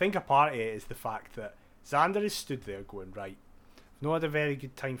 I think a part of it is the fact that Xander has stood there going, right, I've not had a very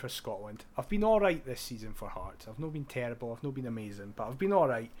good time for Scotland. I've been alright this season for Hearts. I've not been terrible, I've not been amazing, but I've been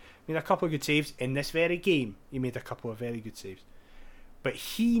alright. Made a couple of good saves. In this very game, he made a couple of very good saves. But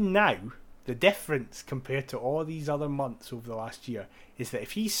he now, the difference compared to all these other months over the last year, is that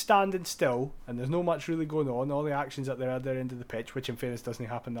if he's standing still and there's no much really going on, all the action's at the other end of the pitch, which in fairness doesn't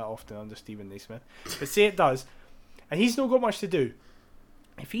happen that often under Stephen Naismith, but say it does, and he's not got much to do,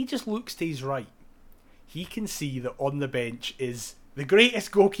 if he just looks to his right, he can see that on the bench is the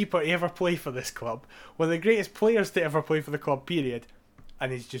greatest goalkeeper to ever play for this club, one of the greatest players to ever play for the club, period,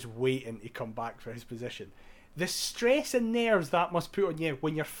 and he's just waiting to come back for his position. The stress and nerves that must put on you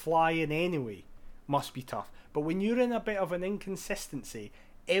when you're flying anyway must be tough. But when you're in a bit of an inconsistency,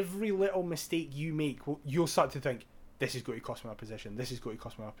 every little mistake you make, you'll start to think, this is going to cost me my position, this is going to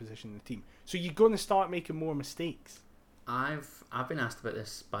cost me my position in the team. So you're going to start making more mistakes. I've been asked about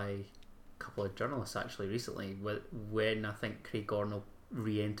this by a couple of journalists actually recently, when I think Craig Gordon will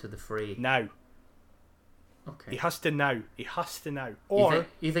re-enter the fray. Now. Okay. He has to now. Or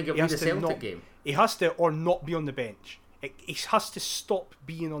you think it'll be the Celtic game? He has to, or not be on the bench. He has to stop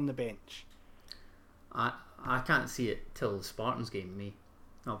being on the bench. I can't see it till the Spartans game, me.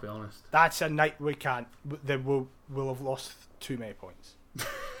 I'll be honest. That's a night we can't. Then we'll have lost too many points.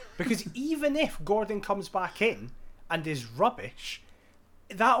 Because even if Gordon comes back in and is rubbish,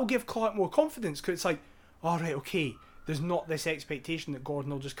 that'll give Clark more confidence, because it's like, alright, okay, there's not this expectation that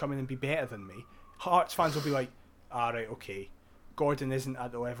Gordon will just come in and be better than me. Hearts fans will be like, alright, okay, Gordon isn't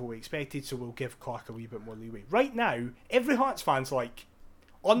at the level we expected, so we'll give Clark a wee bit more leeway. Right now, every Hearts fan's like,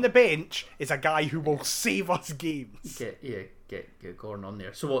 on the bench is a guy who will save us games. Get Gordon on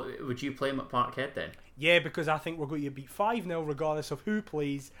there. So what, would you play him at Parkhead then? Yeah, because I think we're going to beat 5-0 regardless of who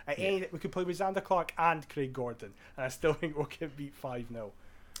plays. We could play with Xander Clark and Craig Gordon, and I still think we'll get beat 5-0.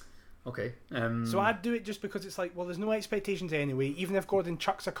 Okay. So I'd do it just because it's like, well, there's no expectations anyway. Even if Gordon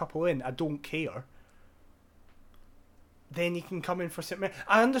chucks a couple in, I don't care. Then he can come in for St Mirren.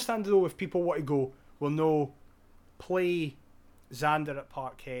 I understand though if people want to go, well, no, play Xander at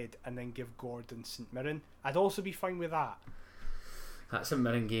Parkhead and then give Gordon St Mirren. I'd also be fine with that. That St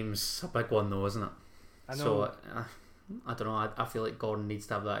Mirren game's a big one though, isn't it? I know. So I don't know. I feel like Gordon needs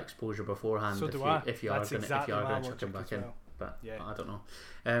to have that exposure beforehand. So if you are going to chuck him back in. But yeah. I don't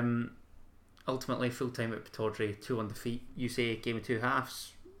know. Ultimately, full time at Pittodrie, 2-1 defeat. You say game of two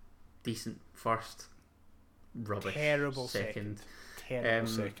halves, decent first, rubbish terrible second. Terrible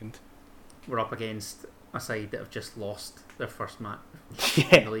second. We're up against a side that have just lost their first match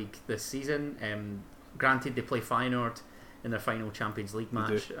in the league this season. Granted, they play Feyenoord in their final Champions League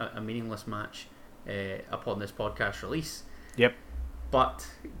match, a meaningless match upon this podcast release. Yep. But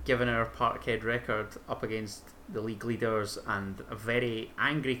given our Parkhead record up against the league leaders and a very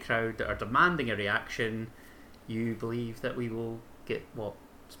angry crowd that are demanding a reaction, you believe that we will get,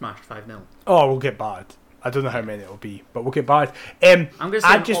 smashed 5-0? Oh, we'll get battered. I don't know how many it'll be, but we'll get battered. I'm going to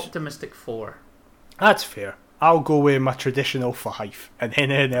say an optimistic 4. That's fair. I'll go with my traditional 5, and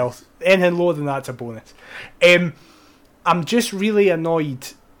then anything lower than that's a bonus. I'm just really annoyed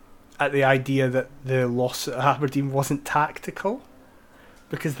at the idea that the loss at Aberdeen wasn't tactical,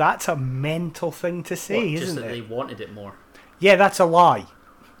 because that's a mental thing to say, isn't it? Just that they wanted it more. Yeah, that's a lie.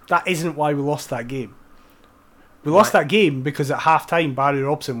 That isn't why we lost that game. We lost that game because at half time Barry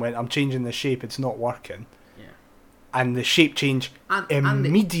Robson went, I'm changing the shape, it's not working. Yeah. And the shape change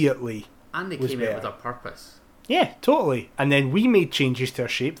immediately. And they came out with a purpose. Yeah, totally. And then we made changes to our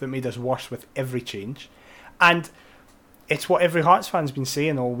shape that made us worse with every change. And it's what every Hearts fan's been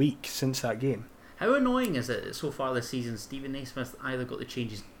saying all week since that game. How annoying is it that so far this season Stephen Naismith either got the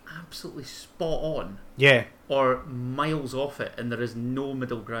changes absolutely spot on, or miles off it, and there is no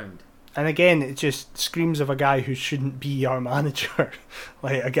middle ground. And again, it just screams of a guy who shouldn't be our manager.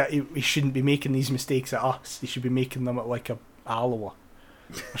 Like, a guy, he shouldn't be making these mistakes at us. He should be making them at like a Alloa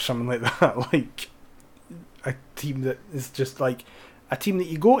or something like that. Like a team that is just like a team that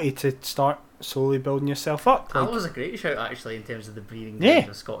you go to start slowly building yourself up. That was a great shout, actually, in terms of the breeding ground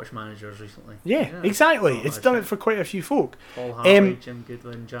of Scottish managers recently. Yeah, exactly. It's done it for quite a few folk. Paul Hartley, Jim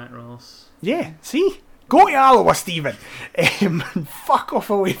Goodwin, Jack Ross. Yeah, see? Go to Alloa, Stephen. And fuck off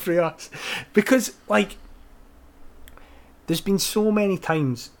away from us. Because, like, there's been so many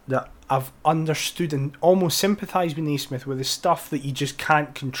times that I've understood and almost sympathised with Naismith with the stuff that you just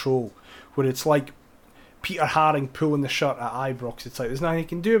can't control. Where it's like Peter Haring pulling the shirt at Ibrox. It's like, there's nothing you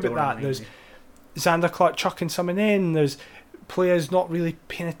can do about that. There's Xander Clark chucking something in. There's players not really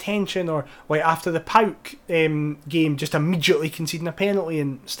paying attention, or like after the Pauk game just immediately conceding a penalty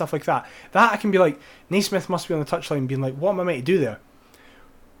and stuff like that. That I can be like, Naismith must be on the touchline being like, what am I meant to do there?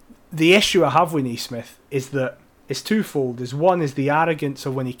 The issue I have with Naismith is that it's twofold. One is the arrogance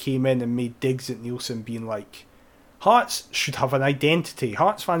of when he came in and made digs at Nielsen, being like, Hearts should have an identity.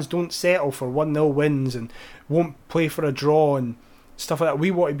 Hearts fans don't settle for 1-0 wins and won't play for a draw and stuff like that. We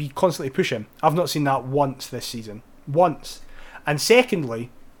want to be constantly pushing. I've not seen that once this season. Once. And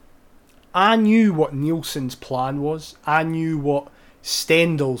secondly, I knew what Nielsen's plan was. I knew what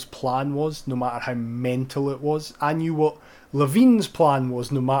Stendel's plan was, no matter how mental it was. I knew what Levine's plan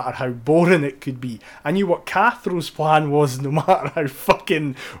was, no matter how boring it could be. I knew what Cathrow's plan was, no matter how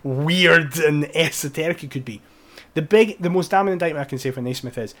fucking weird and esoteric it could be. The most damning indictment I can say for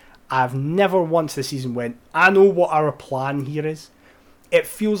Naismith is, I've never once this season went, I know what our plan here is. It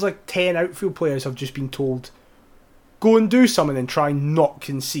feels like 10 outfield players have just been told, go and do something and try not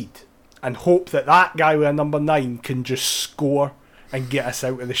concede, and hope that that guy with a number 9 can just score and get us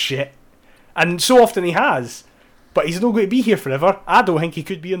out of the shit. And so often he has, but he's not going to be here forever. I don't think he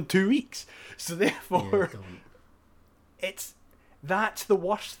could be in 2 weeks. So therefore, that's the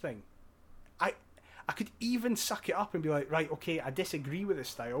worst thing. I could even suck it up and be like, right, okay, I disagree with the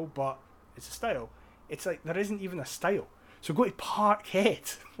style, but it's a style. It's like, there isn't even a style. So go to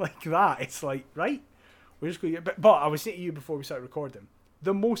Parkhead like that. It's like, right, we're just going to get... But I was saying to you before we started recording,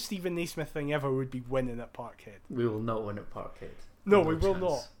 the most Stephen Naismith thing ever would be winning at Parkhead. We will not win at Parkhead. No, we will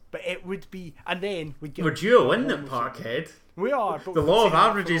not. But it would be... And then we'd get... We're due a win at Parkhead. We are. But the law of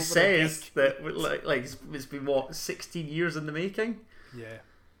averages says that like it's been, 16 years in the making? Yeah.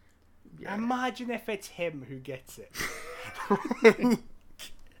 Imagine if it's him who gets it.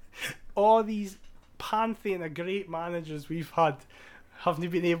 All these pantheon of great managers we've had haven't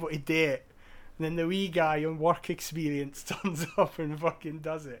been able to do it. And then the wee guy on work experience turns up and fucking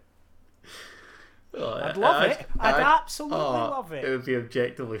does it. I'd love it. I'd absolutely love it. It would be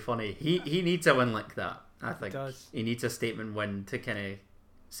objectively funny. He needs a win like that, I think. He needs a statement win to kind of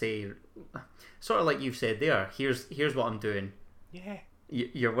say, sort of like you've said there, here's what I'm doing. Yeah.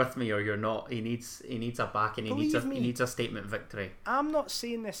 You're with me or you're not. He needs a back, and he needs a statement victory. I'm not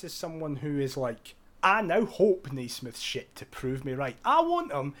saying this as someone who is like, I now hope Naismith's shit to prove me right. I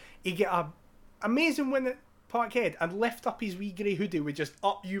want him to get a amazing win at Parkhead and lift up his wee grey hoodie with just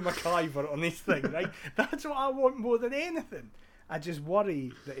up you McIver on this thing, right? That's what I want more than anything. I just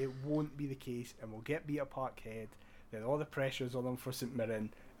worry that it won't be the case and we'll get beat at Parkhead, then all the pressure's on him for St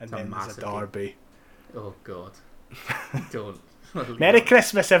Mirren, and then there's a derby. Oh God. Don't. Merry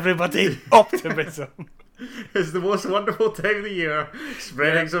Christmas, everybody. Optimism. It's the most wonderful time of the year.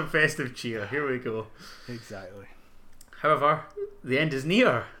 Spreading some festive cheer. Here we go. Exactly. However, the end is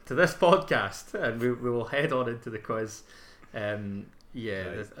near to this podcast, and we will head on into the quiz. Yeah,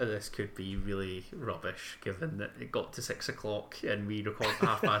 Right. this could be really rubbish, given that it got to 6 o'clock and we recorded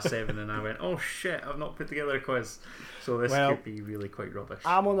at 7:30, and I went, oh shit, I've not put together a quiz. So this could be really quite rubbish.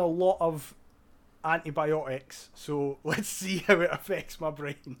 I'm on a lot of antibiotics, so let's see how it affects my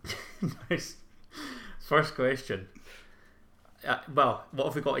brain. Nice. First question. Well, what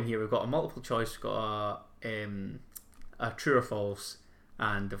have we got in here? We've got a multiple choice, we've got a true or false,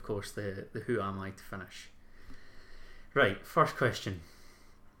 and of course the who am I to finish. Right, first question.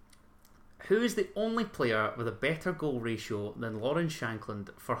 Who is the only player with a better goal ratio than Lauren Shankland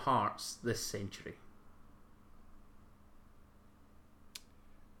for Hearts this century?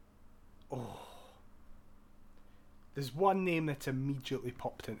 There's one name that's immediately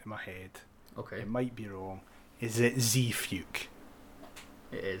popped into my head. Okay. It might be wrong. Is it Z Fuke?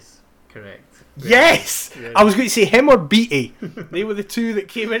 It is. Correct. Yes! Yeah. I was going to say him or Beatty. They were the two that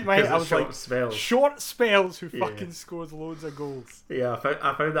came into my head. I was short like, spells. short spells who Yeah. fucking scores loads of goals. Yeah,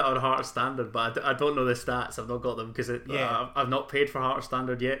 I found that on Hearts Standard, but I don't know the stats. I've not got them because I've not paid for Hearts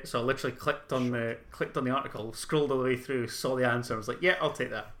Standard yet. So I literally clicked on the article, scrolled all the way through, saw the answer, and was like, yeah, I'll take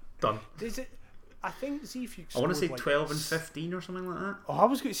that. Done. Is it? I think Z Fuke. I want to say like 12 and 15 or something like that. Oh, I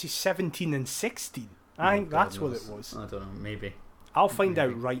was going to say 17 and 16. I think God that's what knows. it was. I don't know. Maybe. I'll find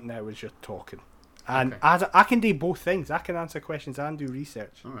out right now as you're talking. And Okay. as I can do both things. I can answer questions and do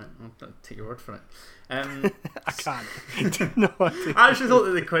research. All right, I'll take your word for it. I can't. No, I actually thought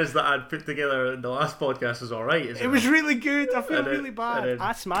that the quiz that I'd put together in the last podcast was all right. it was really good. I feel And then- really bad. and then-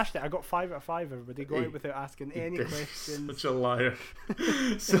 I smashed it. I got 5 out of 5. Everybody got Hey, it without asking any questions. Such a liar.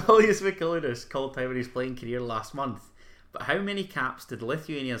 Saulius Michailidis called time in his playing career last month. But how many caps did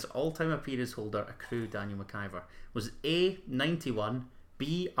Lithuania's all-time appearance holder accrue Daniel McIver? Was it A, 91,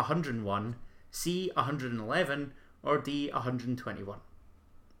 B, 101, C, 111, or D, 121?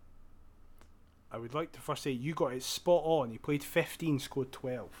 I would like to first say you got it spot on. He played 15, scored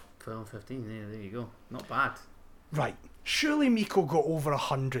 12. 12, 15, yeah, there you go. Not bad. Right. Surely Miko got over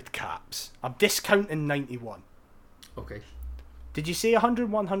 100 caps. I'm discounting 91. Okay, Did you say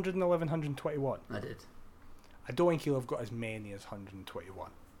 101, 111, 121? I did. I don't think he'll have got as many as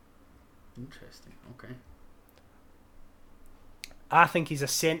 121. Interesting, okay. I think he's a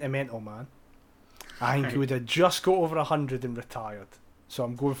sentimental man. I think he would have just got over 100 and retired. So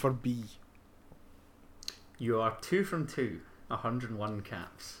I'm going for B. You are 2 from 2, 101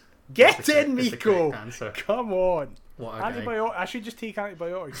 caps. Get Is the in, correct Miko! answer. Come on! What a guy. I should just take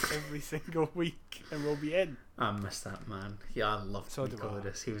antibiotics every single week and we'll be in. I miss that man. Yeah, I loved So do I.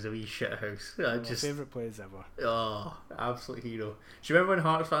 Michailidis. He was a wee shithouse. One of my favourite players ever. Oh, absolute hero. Do you remember when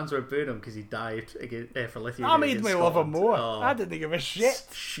Hearts fans were booing him because he died for Lithuania? I made against me love him Scotland? more. Oh, I didn't give a shit.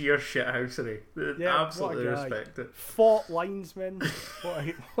 sheer shithousery. Yeah, Absolutely what a guy. respect it. Fought linesmen. What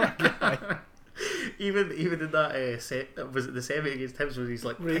a guy. Even in that set, was it the semi against Hibs where he's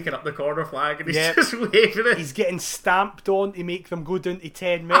like Right. picking up the corner flag and he's Yep. just waving it? He's getting stamped on to make them go down to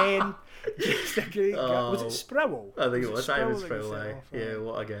 10 men. Just a great guy. Was Oh, it Sproul? I think it was. I was Sproul that he Sproul, set aye. off, Yeah,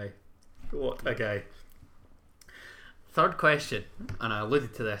 what a guy. What a guy. Third question, and I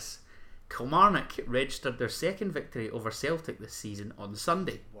alluded to this. Kilmarnock registered their second victory over Celtic this season on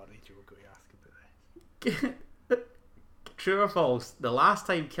Sunday. Worried you were going to ask about this. True or false? The last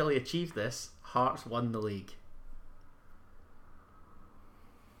time Killie achieved this, Hearts won the league.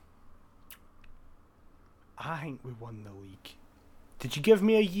 I think we won the league. Did you give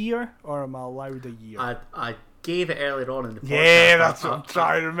me a year, or am I allowed a year? I gave it earlier on in the podcast. Yeah, that's what I'm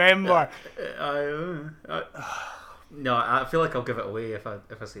trying to remember. No, I feel like I'll give it away if I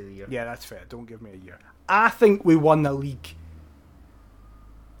say the year. Yeah, that's fair. Don't give me a year. I think we won the league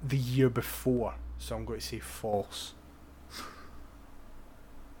the year before, so I'm going to say false.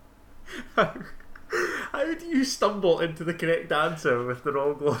 How do you stumble into the correct answer with the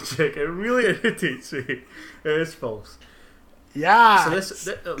wrong logic? It really irritates me. It is false. Yeah.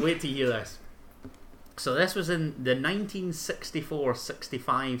 So wait to hear this. So this was in the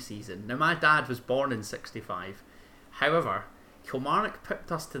 1964-65 season. Now my dad was born in 65. However, Kilmarnock pipped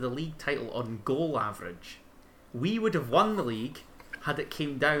us to the league title on goal average. We would have won the league had it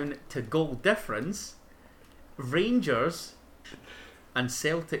came down to goal difference. Rangers and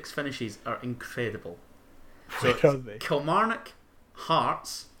Celtic's finishes are incredible. So Where are they? Kilmarnock,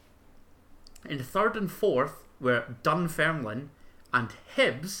 Hearts. In third and fourth were Dunfermline and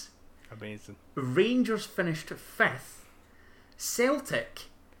Hibs. Amazing. Rangers finished fifth. Celtic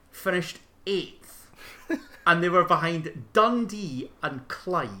finished eighth. And they were behind Dundee and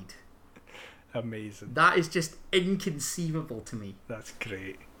Clyde. Amazing. That is just inconceivable to me. That's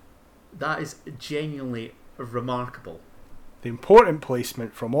great. That is genuinely remarkable. The important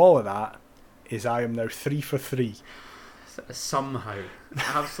placement from all of that is I am now 3 for 3. Somehow,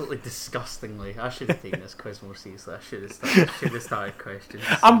 absolutely disgustingly, I should have taken this quiz more seriously. I should have started questions.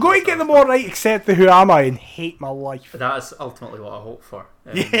 I'm going to get them all right except the who am I and hate my life. That's ultimately what I hope for.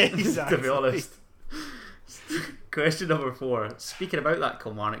 Yeah, exactly. To be honest. Question number 4. Speaking about that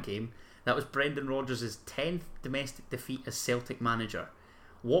Kilmarnock game, that was Brendan Rodgers' 10th domestic defeat as Celtic manager.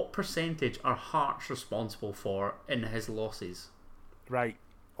 What percentage are Hearts responsible for in his losses? Right,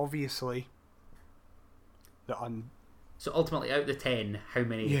 obviously. So ultimately, out of the 10, how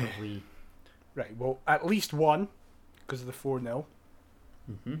many have we? Right, well, at least one, because of the 4-0.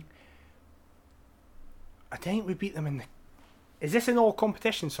 Mm-hmm. I think we beat them in the... Is this in all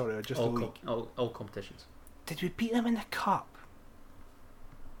competitions, sorry, or just the league? All competitions. Did we beat them in the cup?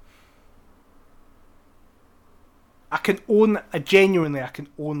 I can only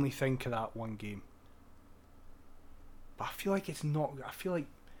think of that one game. But I feel like it's not... I feel like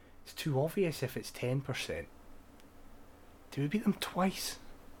it's too obvious if it's 10%. Did we beat them twice?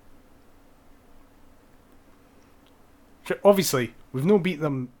 Obviously, we've no beat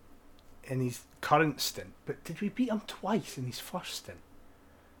them in his current stint, but did we beat him twice in his first stint?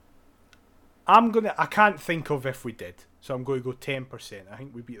 I can't think of if we did, so I'm going to go 10%. I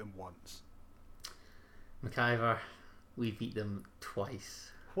think we beat them once. McIver, we beat them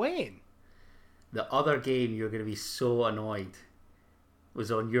twice. When? The other game you're going to be so annoyed was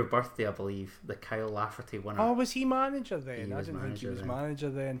on your birthday, I believe, the Kyle Lafferty winner. Oh, was he manager then? I didn't think he was manager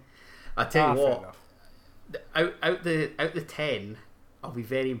then. I tell you what, out the 10, I'll be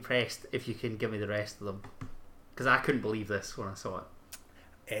very impressed if you can give me the rest of them, because I couldn't believe this when I saw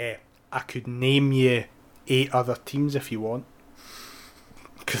it. I could name you 8 other teams if you want,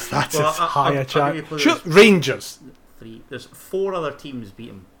 because that's as high a chance. Sure, Rangers. 3. There's 4 other teams beat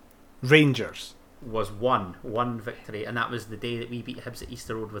him. Rangers was one victory, and that was the day that we beat Hibs at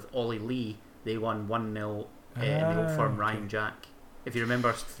Easter Road with Ollie Lee. They won 1-0 in the Old Firm. Ryan Jack, if you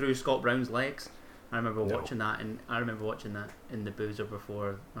remember, through Scott Brown's legs. I remember watching that, and I remember watching that in the Boozer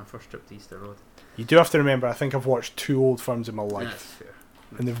before my first trip to Easter Road. You do have to remember, I think I've watched 2 Old Firms in my life. That's fair.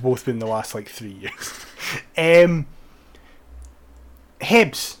 And they've both been the last 3 years.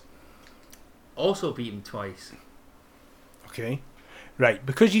 Hibs also beat him twice. Okay. Right,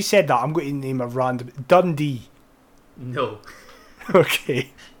 because you said that, I'm going to name a random... Dundee. No.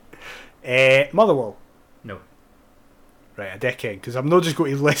 Okay. Motherwell. No. Right, a dickhead, because I'm not just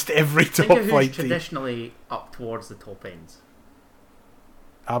going to list every top flight team. Traditionally up towards the top ends.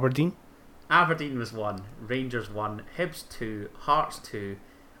 Aberdeen. Aberdeen was 1, Rangers 1, Hibs 2, Hearts 2,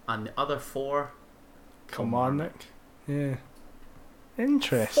 and the other 4... Kilmarnock. Yeah.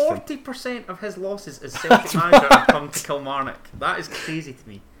 Interesting. 40% of his losses as Celtic manager have come to Kilmarnock. That is crazy to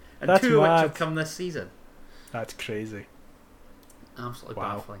me. And That's 2 of which mad. have come this season. That's crazy. Absolutely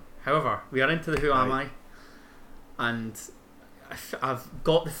baffling. However, we are into the Who Am I? And I've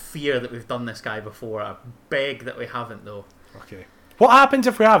got the fear that we've done this guy before. I beg that we haven't, though. Okay. What happens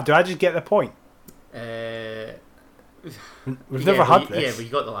if we have? Do I just get the point? We've never had this. Yeah, but you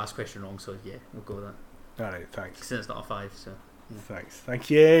got the last question wrong, so yeah, we'll go with that. Alright, thanks. Since it's not a 5, so... Yeah. Thanks. Thank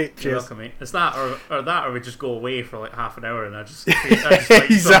you. Cheers. You're welcome, mate. It's that, or we just go away for half an hour and I just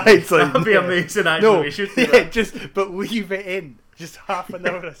exactly. That'd be amazing. Actually, we should do that. But leave it in. Just half an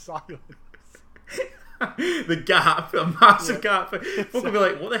hour of silence. The gap, a massive gap. Folk will be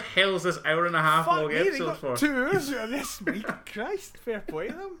like, "What the hell is this hour and a half long episode for?" 2 hours out of this week. Christ, fair play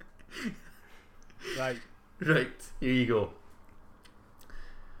to them. Right. Here you go.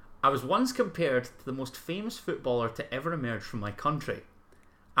 I was once compared to the most famous footballer to ever emerge from my country.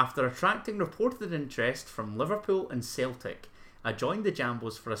 After attracting reported interest from Liverpool and Celtic, I joined the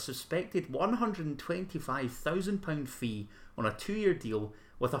Jambos for a suspected £125,000 fee on a 2-year deal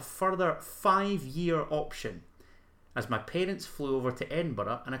with a further 5-year option, as my parents flew over to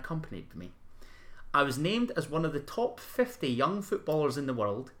Edinburgh and accompanied me. I was named as one of the top 50 young footballers in the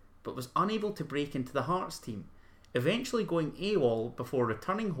world, but was unable to break into the Hearts team, eventually going AWOL before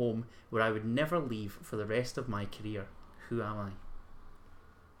returning home, where I would never leave for the rest of my career. Who am I?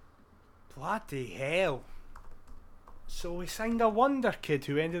 Bloody hell. So we signed a wonder kid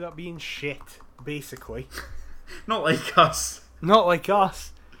who ended up being shit, basically. Not like us. Not like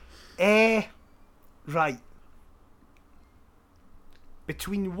us. Right.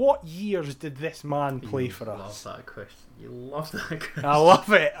 Between what years did this man play for us? Love that question. You love that question. I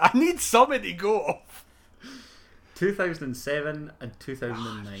love it. I need something to go off. 2007 and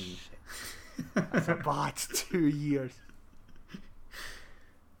 2009. That's a bad 2 years.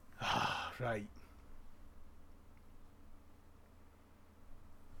 Right.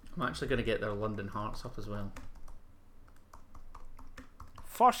 I'm actually going to get their London Hearts up as well.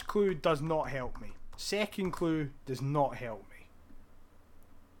 First clue does not help me. Second clue does not help me.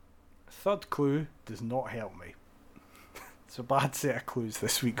 Third clue does not help me. It's a bad set of clues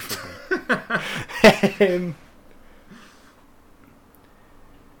this week for me.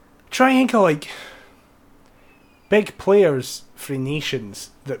 Try and think of like big players for nations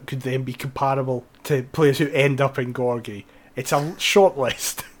that could then be comparable to players who end up in Gorgie. It's a short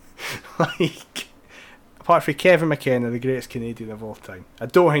list. Like, apart from Kevin McKenna, the greatest Canadian of all time. I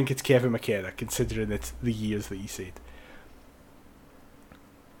don't think it's Kevin McKenna, considering it's the years that he said.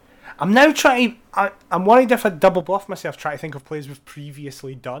 I'm now trying to... I'm worried if I double bluff myself trying to think of players we've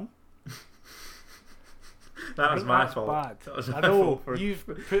previously done. That was my fault. Bad. That was I my know, fault you've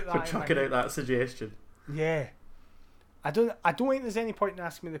put that for chucking out that suggestion. Yeah. I don't think there's any point in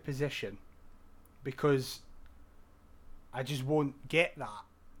asking me the position, because I just won't get that.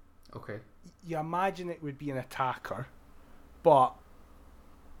 Okay. You imagine it would be an attacker, but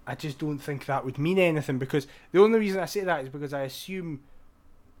I just don't think that would mean anything, because the only reason I say that is because I assume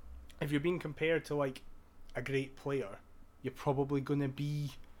if you're being compared to like a great player, you're probably going to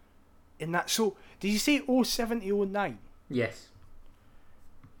be in that. So, did you say 07 to 09? Yes.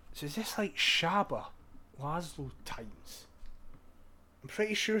 So is this like Shabba, Laszlo times? I'm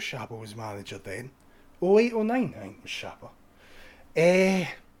pretty sure Shabba was manager then. 08, 09 I think was Shabba.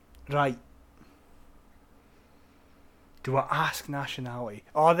 Right. Do I ask nationality?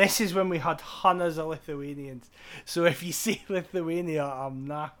 Oh, this is when we had hundreds of Lithuanians. So if you say Lithuania, I'm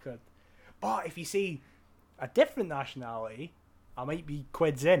knackered. But if you say a different nationality, I might be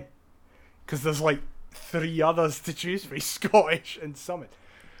quids in. Because there's like 3 others to choose from, Scottish and Summit.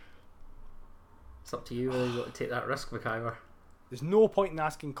 It's up to you whether you want to take that risk, McIver. There's no point in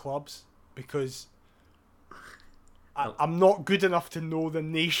asking clubs, because I'm not good enough to know the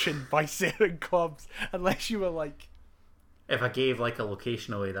nation by certain clubs, unless you were like... If I gave like a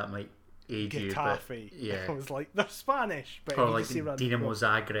location away, that might age you. But yeah. I was like, they're Spanish. But or like Dinamo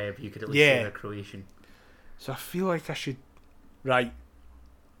Zagreb, you could at least say they're Croatian. So I feel like I should... Right.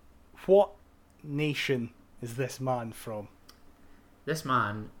 What nation is this man from? This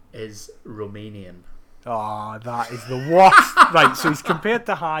man is Romanian. Ah, that is the worst. Right, so he's compared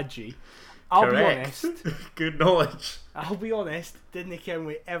to Hadji. I'll Correct. be honest. Good knowledge. I'll be honest. Didn't think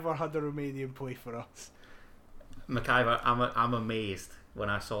we ever had a Romanian play for us. McIver, I'm amazed when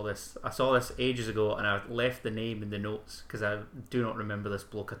I saw this. I saw this ages ago, and I left the name in the notes because I do not remember this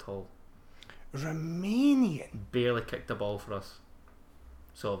bloke at all. Romanian? Barely kicked the ball for us.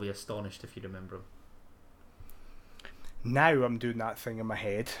 So I'll be astonished if you remember him. Now I'm doing that thing in my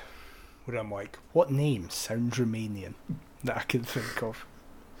head where I'm like, what name sounds Romanian that I can think of?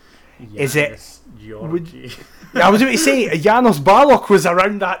 Janis Is it Georgi? I was about to say Janos Balok was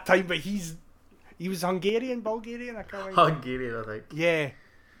around that time, but he was Hungarian, Bulgarian, I can't remember. Hungarian, I think. Yeah.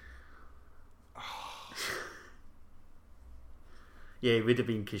 Yeah, it would have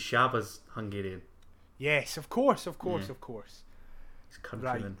been because Shaba's Hungarian. Yes, of course. He's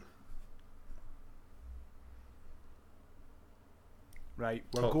countryman. Right,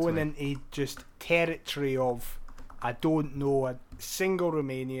 we're going into just territory of I don't know a single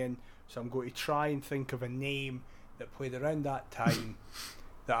Romanian, so I'm going to try and think of a name that played around that time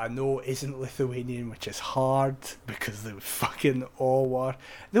that I know isn't Lithuanian, which is hard because they fucking all were.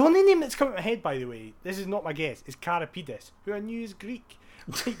 The only name that's come to my head, by the way, this is not my guess, is Karapidis, who I knew is Greek.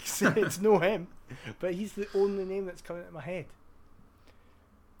 Like, so it's no him, but he's the only name that's coming to my head.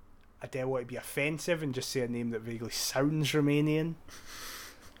 I don't want to be offensive and just say a name that vaguely sounds Romanian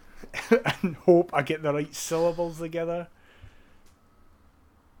and hope I get the right syllables together.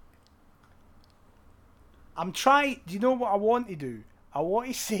 I'm trying... Do you know what I want to do? I want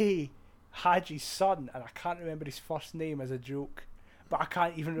to say Hadji's son, and I can't remember his first name as a joke, but I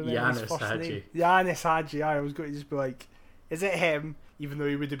can't even remember his first name. Yanis Hadji. I was going to just be like, is it him? Even though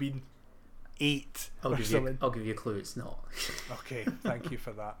he would have been 8 I'll or give something. I'll give you a clue. It's not. Okay, thank you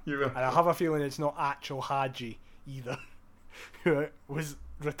for that. You're and I have a feeling it's not actual Hadji either, who was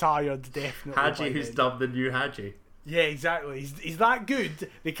retired definitely. Hadji, who's dubbed the new Hadji. Yeah, exactly. He's that good.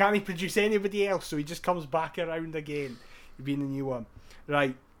 They can't produce anybody else, so he just comes back around again, being the new one.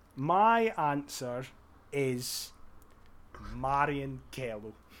 Right, my answer is Marian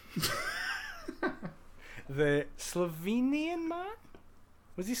Kello. The Slovenian man?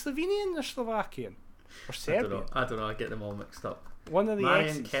 Was he Slovenian or Slovakian? Or Serbian? I don't know. I get them all mixed up. One of the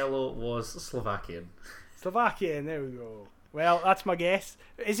Marian Kello was Slovakian. Slovakian, there we go. Well, that's my guess.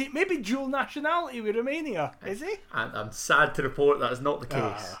 Is it maybe dual nationality with Romania? Is he? I'm sad to report that is not the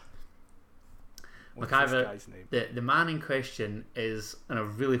case. McIver, the man in question is, and I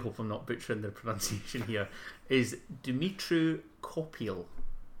really hope I'm not butchering the pronunciation here, is Dumitru Kopil.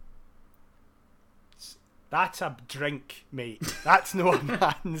 That's a drink, mate. That's no a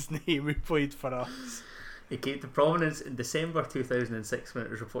man's name who played for us. It came to prominence in December 2006 when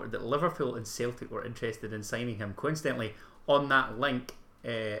it was reported that Liverpool and Celtic were interested in signing him. Coincidentally, on that link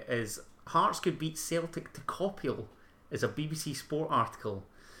is Hearts could beat Celtic to Copiel, is a BBC Sport article.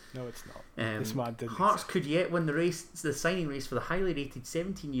 No, it's not. This man didn't. Hearts could yet win the signing race for the highly rated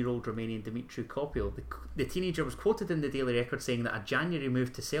 17-year-old Romanian Dumitru Copiel. The teenager was quoted in the Daily Record saying that a January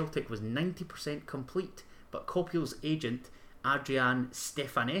move to Celtic was 90% complete, but Copiel's agent, Adrian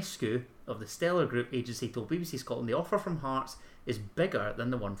Stefanescu of the Stellar Group agency, told BBC Scotland the offer from Hearts is bigger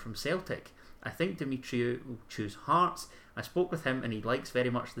than the one from Celtic. I think Dimitri will choose Hearts. I spoke with him and he likes very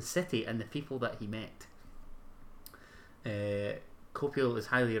much the city and the people that he met. Copiel is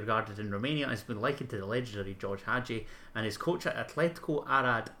highly regarded in Romania and has been likened to the legendary George Hagi, and his coach at Atletico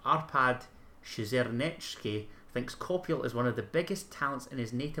Arad, Arpad Shizernecki, thinks Copiel is one of the biggest talents in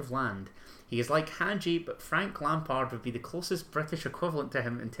his native land. He is like Hagi, but Frank Lampard would be the closest British equivalent to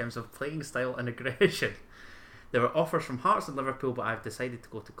him in terms of playing style and aggression. There were offers from Hearts and Liverpool, but I've decided to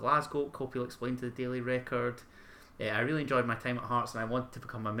go to Glasgow, Copiel explained to the Daily Record. I really enjoyed my time at Hearts and I wanted to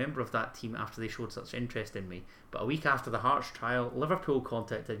become a member of that team after they showed such interest in me. But a week after the Hearts trial, Liverpool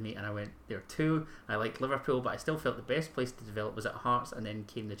contacted me and I went there too. I liked Liverpool, but I still felt the best place to develop was at Hearts, and then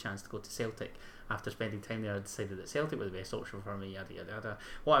came the chance to go to Celtic. After spending time there, I decided that Celtic was the best option for me, yada yada yada.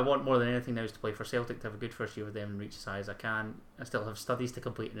 What I want more than anything now is to play for Celtic, to have a good first year with them and reach as high as I can. I still have studies to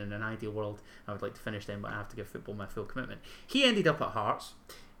complete, and in an ideal world I would like to finish them, but I have to give football my full commitment. He ended up at Hearts.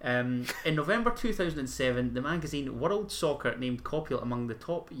 In November 2007, the magazine World Soccer named Copiel among the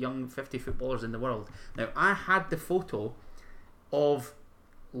top young 50 footballers in the world. Now, I had the photo of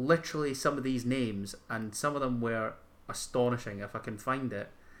literally some of these names, and some of them were astonishing. If I can find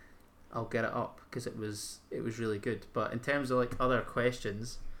it, I'll get it up, because it was really good. But in terms of like other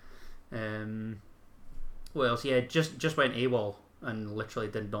questions, what else? Yeah, just went AWOL and literally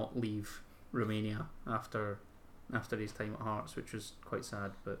did not leave Romania after his time at Hearts, which was quite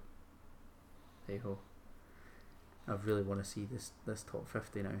sad, but hey ho. I really want to see this top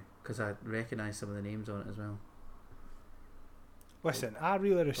 50 now, because I recognise some of the names on it as well. Listen, I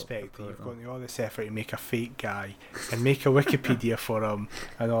really respect that you've gone to all this effort to make a fake guy and make a Wikipedia for him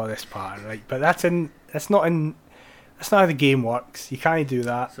and all this part, right? But that's not how the game works. You can't do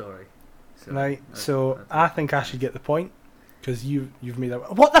that. Sorry. Right? So I think I should get the point, because you've made a...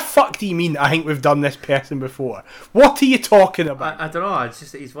 What the fuck do you mean I think we've done this person before? What are you talking about? I don't know. It's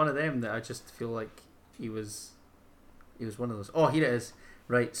just that he's one of them that I just feel like he was one of those. Oh, here it is.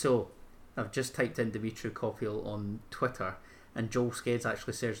 Right, so I've just typed in Dimitri Copiel on Twitter, and Joel Skeds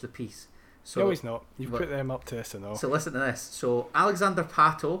actually searched the piece. So, no, he's not. You've put them up to this and all. So listen to this. So Alexander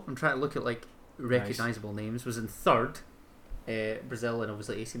Pato, I'm trying to look at like recognisable names, was in third. Brazil and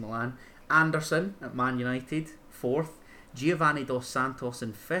obviously AC Milan. Anderson at Man United, fourth. Giovanni Dos Santos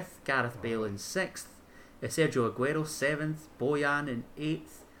in fifth. Gareth Bale in sixth. Sergio Aguero, seventh. Bojan in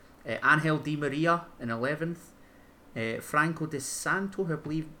eighth. Angel Di Maria in 11th. Franco Di Santo, who I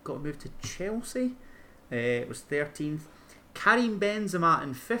believe got moved to Chelsea, was 13th. Karim Benzema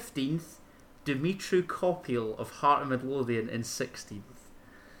in 15th. Dimitri Copiel of Heart and Midlothian in 16th.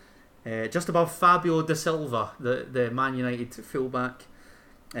 Just above Fabio Da Silva, the Man United fullback.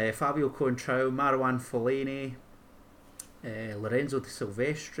 Fabio Contrao, Marwan Fellaini, Lorenzo De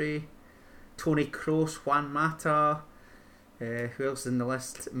Silvestri, Toni Kroos, Juan Mata, who else is in the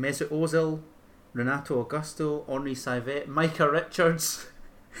list? Mesut Ozil, Renato Augusto, Henri Saivet, Micah Richards,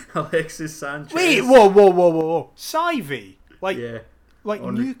 Alexis Sanchez. Wait, whoa. Saivet?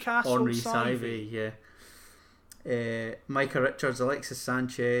 Henri, Newcastle Henri Saivet? yeah. Micah Richards, Alexis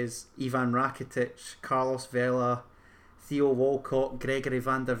Sanchez, Ivan Rakitic, Carlos Vela, Theo Walcott, Gregory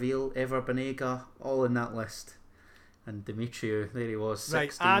van der Wiel, Ever Banega, all in that list. And Dimitri, there he was, 16th.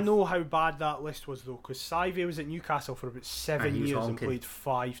 Right, I know how bad that list was though, because Saivet was at Newcastle for about 7 years and played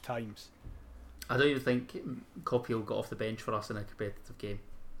 5 times. I don't even think Copiel got off the bench for us in a competitive game.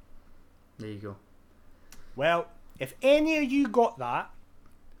 There you go. Well, if any of you got that,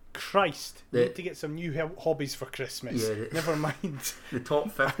 Christ, you need to get some new hobbies for Christmas. Yeah, Never mind. The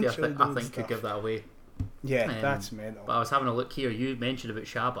top 50 I think could give that away. Yeah, that's mental. But I was having a look here. You mentioned about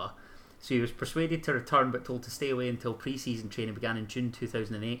Shaba. So he was persuaded to return but told to stay away until pre-season training began in June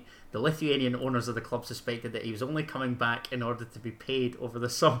 2008. The Lithuanian owners of the club suspected that he was only coming back in order to be paid over the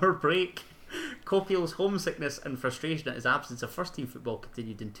summer break. Copiel's homesickness and frustration at his absence of first-team football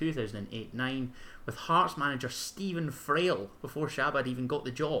continued in 2008-09, with Hearts manager Stephen Frail, before Shaba had even got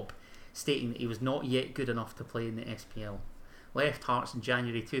the job, stating that he was not yet good enough to play in the SPL. Left Hearts in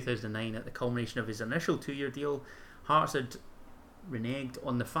January 2009 at the culmination of his initial 2-year deal. Hearts had reneged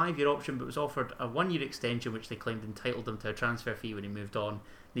on the 5-year option, but was offered a 1-year extension, which they claimed entitled him to a transfer fee when he moved on.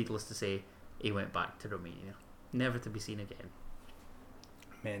 Needless to say, he went back to Romania, never to be seen again.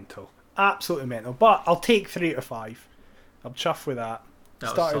 Mental, absolutely mental. But I'll take 3 out of 5. I'm chuffed with that.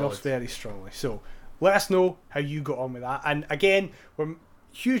 Started off very strongly. So let us know how you got on with that. And again, we're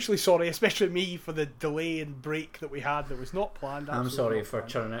hugely sorry, especially me, for the delay and break that we had that was not planned. I'm sorry for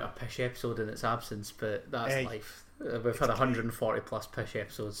churning out a pish episode in its absence, but that's life. We've had 140 plus pish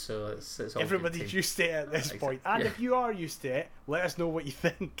episodes, so it's all everybody's used to it at this point. And if you are used to it, let us know what you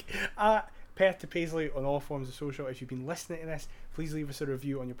think at Perth to Paisley on all forms of social. If you've been listening to this, please leave us a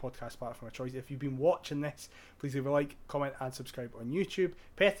review on your podcast platform of choice. If you've been watching this, please leave a like, comment and subscribe on YouTube.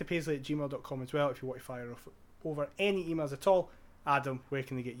 Perth to Paisley at gmail.com as well if you want to fire over any emails at all. Adam, where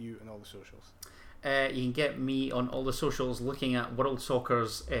can they get you on all the socials? You can get me on all the socials looking at World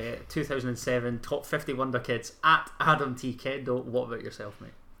Soccer's 2007 Top 50 Wonder Kids at Adam T. Kendall. What about yourself,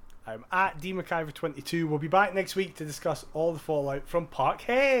 mate? I'm at DMcIver22. We'll be back next week to discuss all the fallout from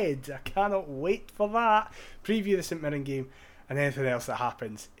Parkhead. I cannot wait for that. Preview the St Mirren game and anything else that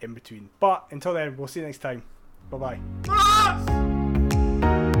happens in between. But until then, we'll see you next time. Bye-bye.